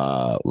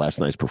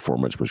 Last night's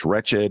performance was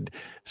wretched.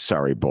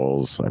 Sorry,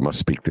 Bulls. I must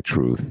speak the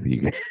truth.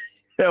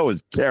 That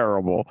was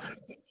terrible.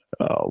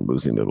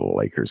 Losing to the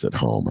Lakers at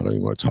home. I don't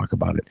even want to talk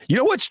about it. You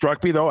know what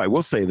struck me, though? I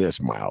will say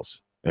this,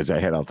 Miles, as I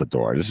head out the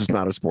door. This is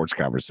not a sports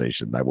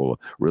conversation. I will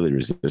really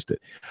resist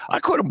it. I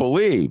couldn't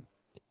believe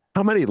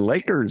how many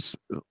Lakers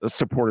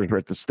supporters were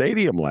at the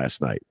stadium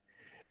last night.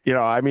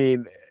 I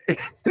mean,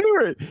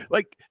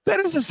 like, that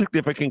is a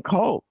significant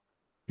cult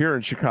here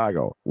in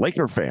Chicago.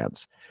 Laker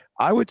fans.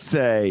 I would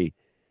say,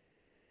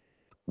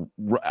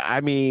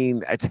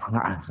 it's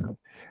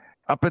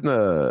up in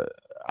the...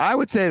 I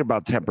would say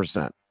about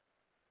 10%.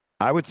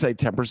 I would say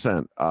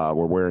 10%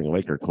 were wearing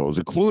Laker clothes,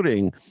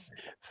 including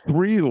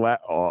three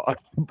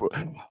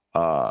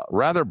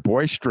rather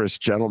boisterous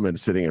gentlemen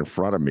sitting in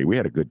front of me. We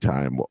had a good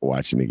time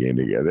watching the game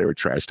together. They were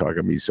trash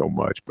talking me so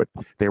much, but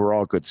they were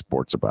all good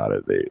sports about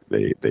it.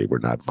 They were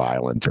not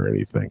violent or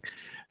anything.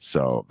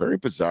 So very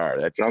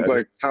bizarre. Sounds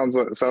like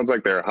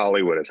they're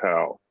Hollywood as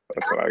hell.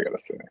 That's what I gotta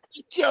say.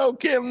 Joe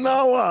Kim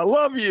Noah,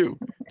 love you,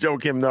 Joe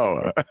Kim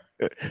Noah.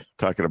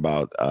 Talking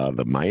about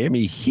the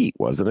Miami Heat,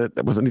 wasn't it?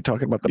 Wasn't he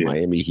talking about the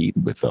Miami Heat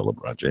with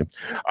LeBron James?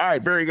 All right,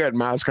 very good.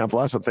 Miles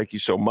Kampf-Lassin, thank you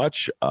so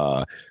much.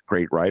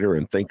 Great writer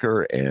and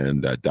thinker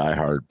and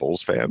diehard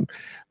Bulls fan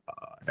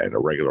and a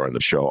regular on the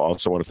show.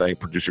 Also want to thank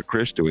producer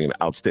Chris, doing an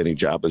outstanding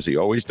job as he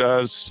always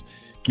does.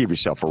 Give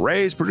yourself a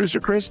raise, producer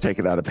Chris. Take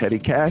it out of petty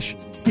cash.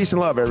 Peace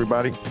and love,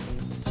 everybody.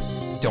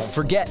 Don't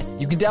forget,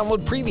 you can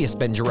download previous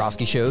Ben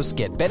Joravsky shows,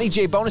 get Benny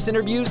J bonus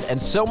interviews,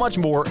 and so much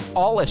more,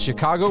 all at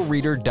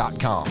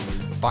chicagoreader.com.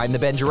 Find The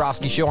Ben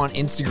Joravsky Show on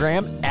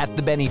Instagram at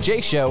The Benny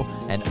J Show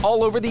and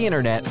all over the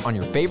internet on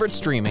your favorite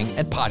streaming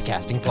and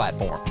podcasting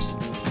platforms.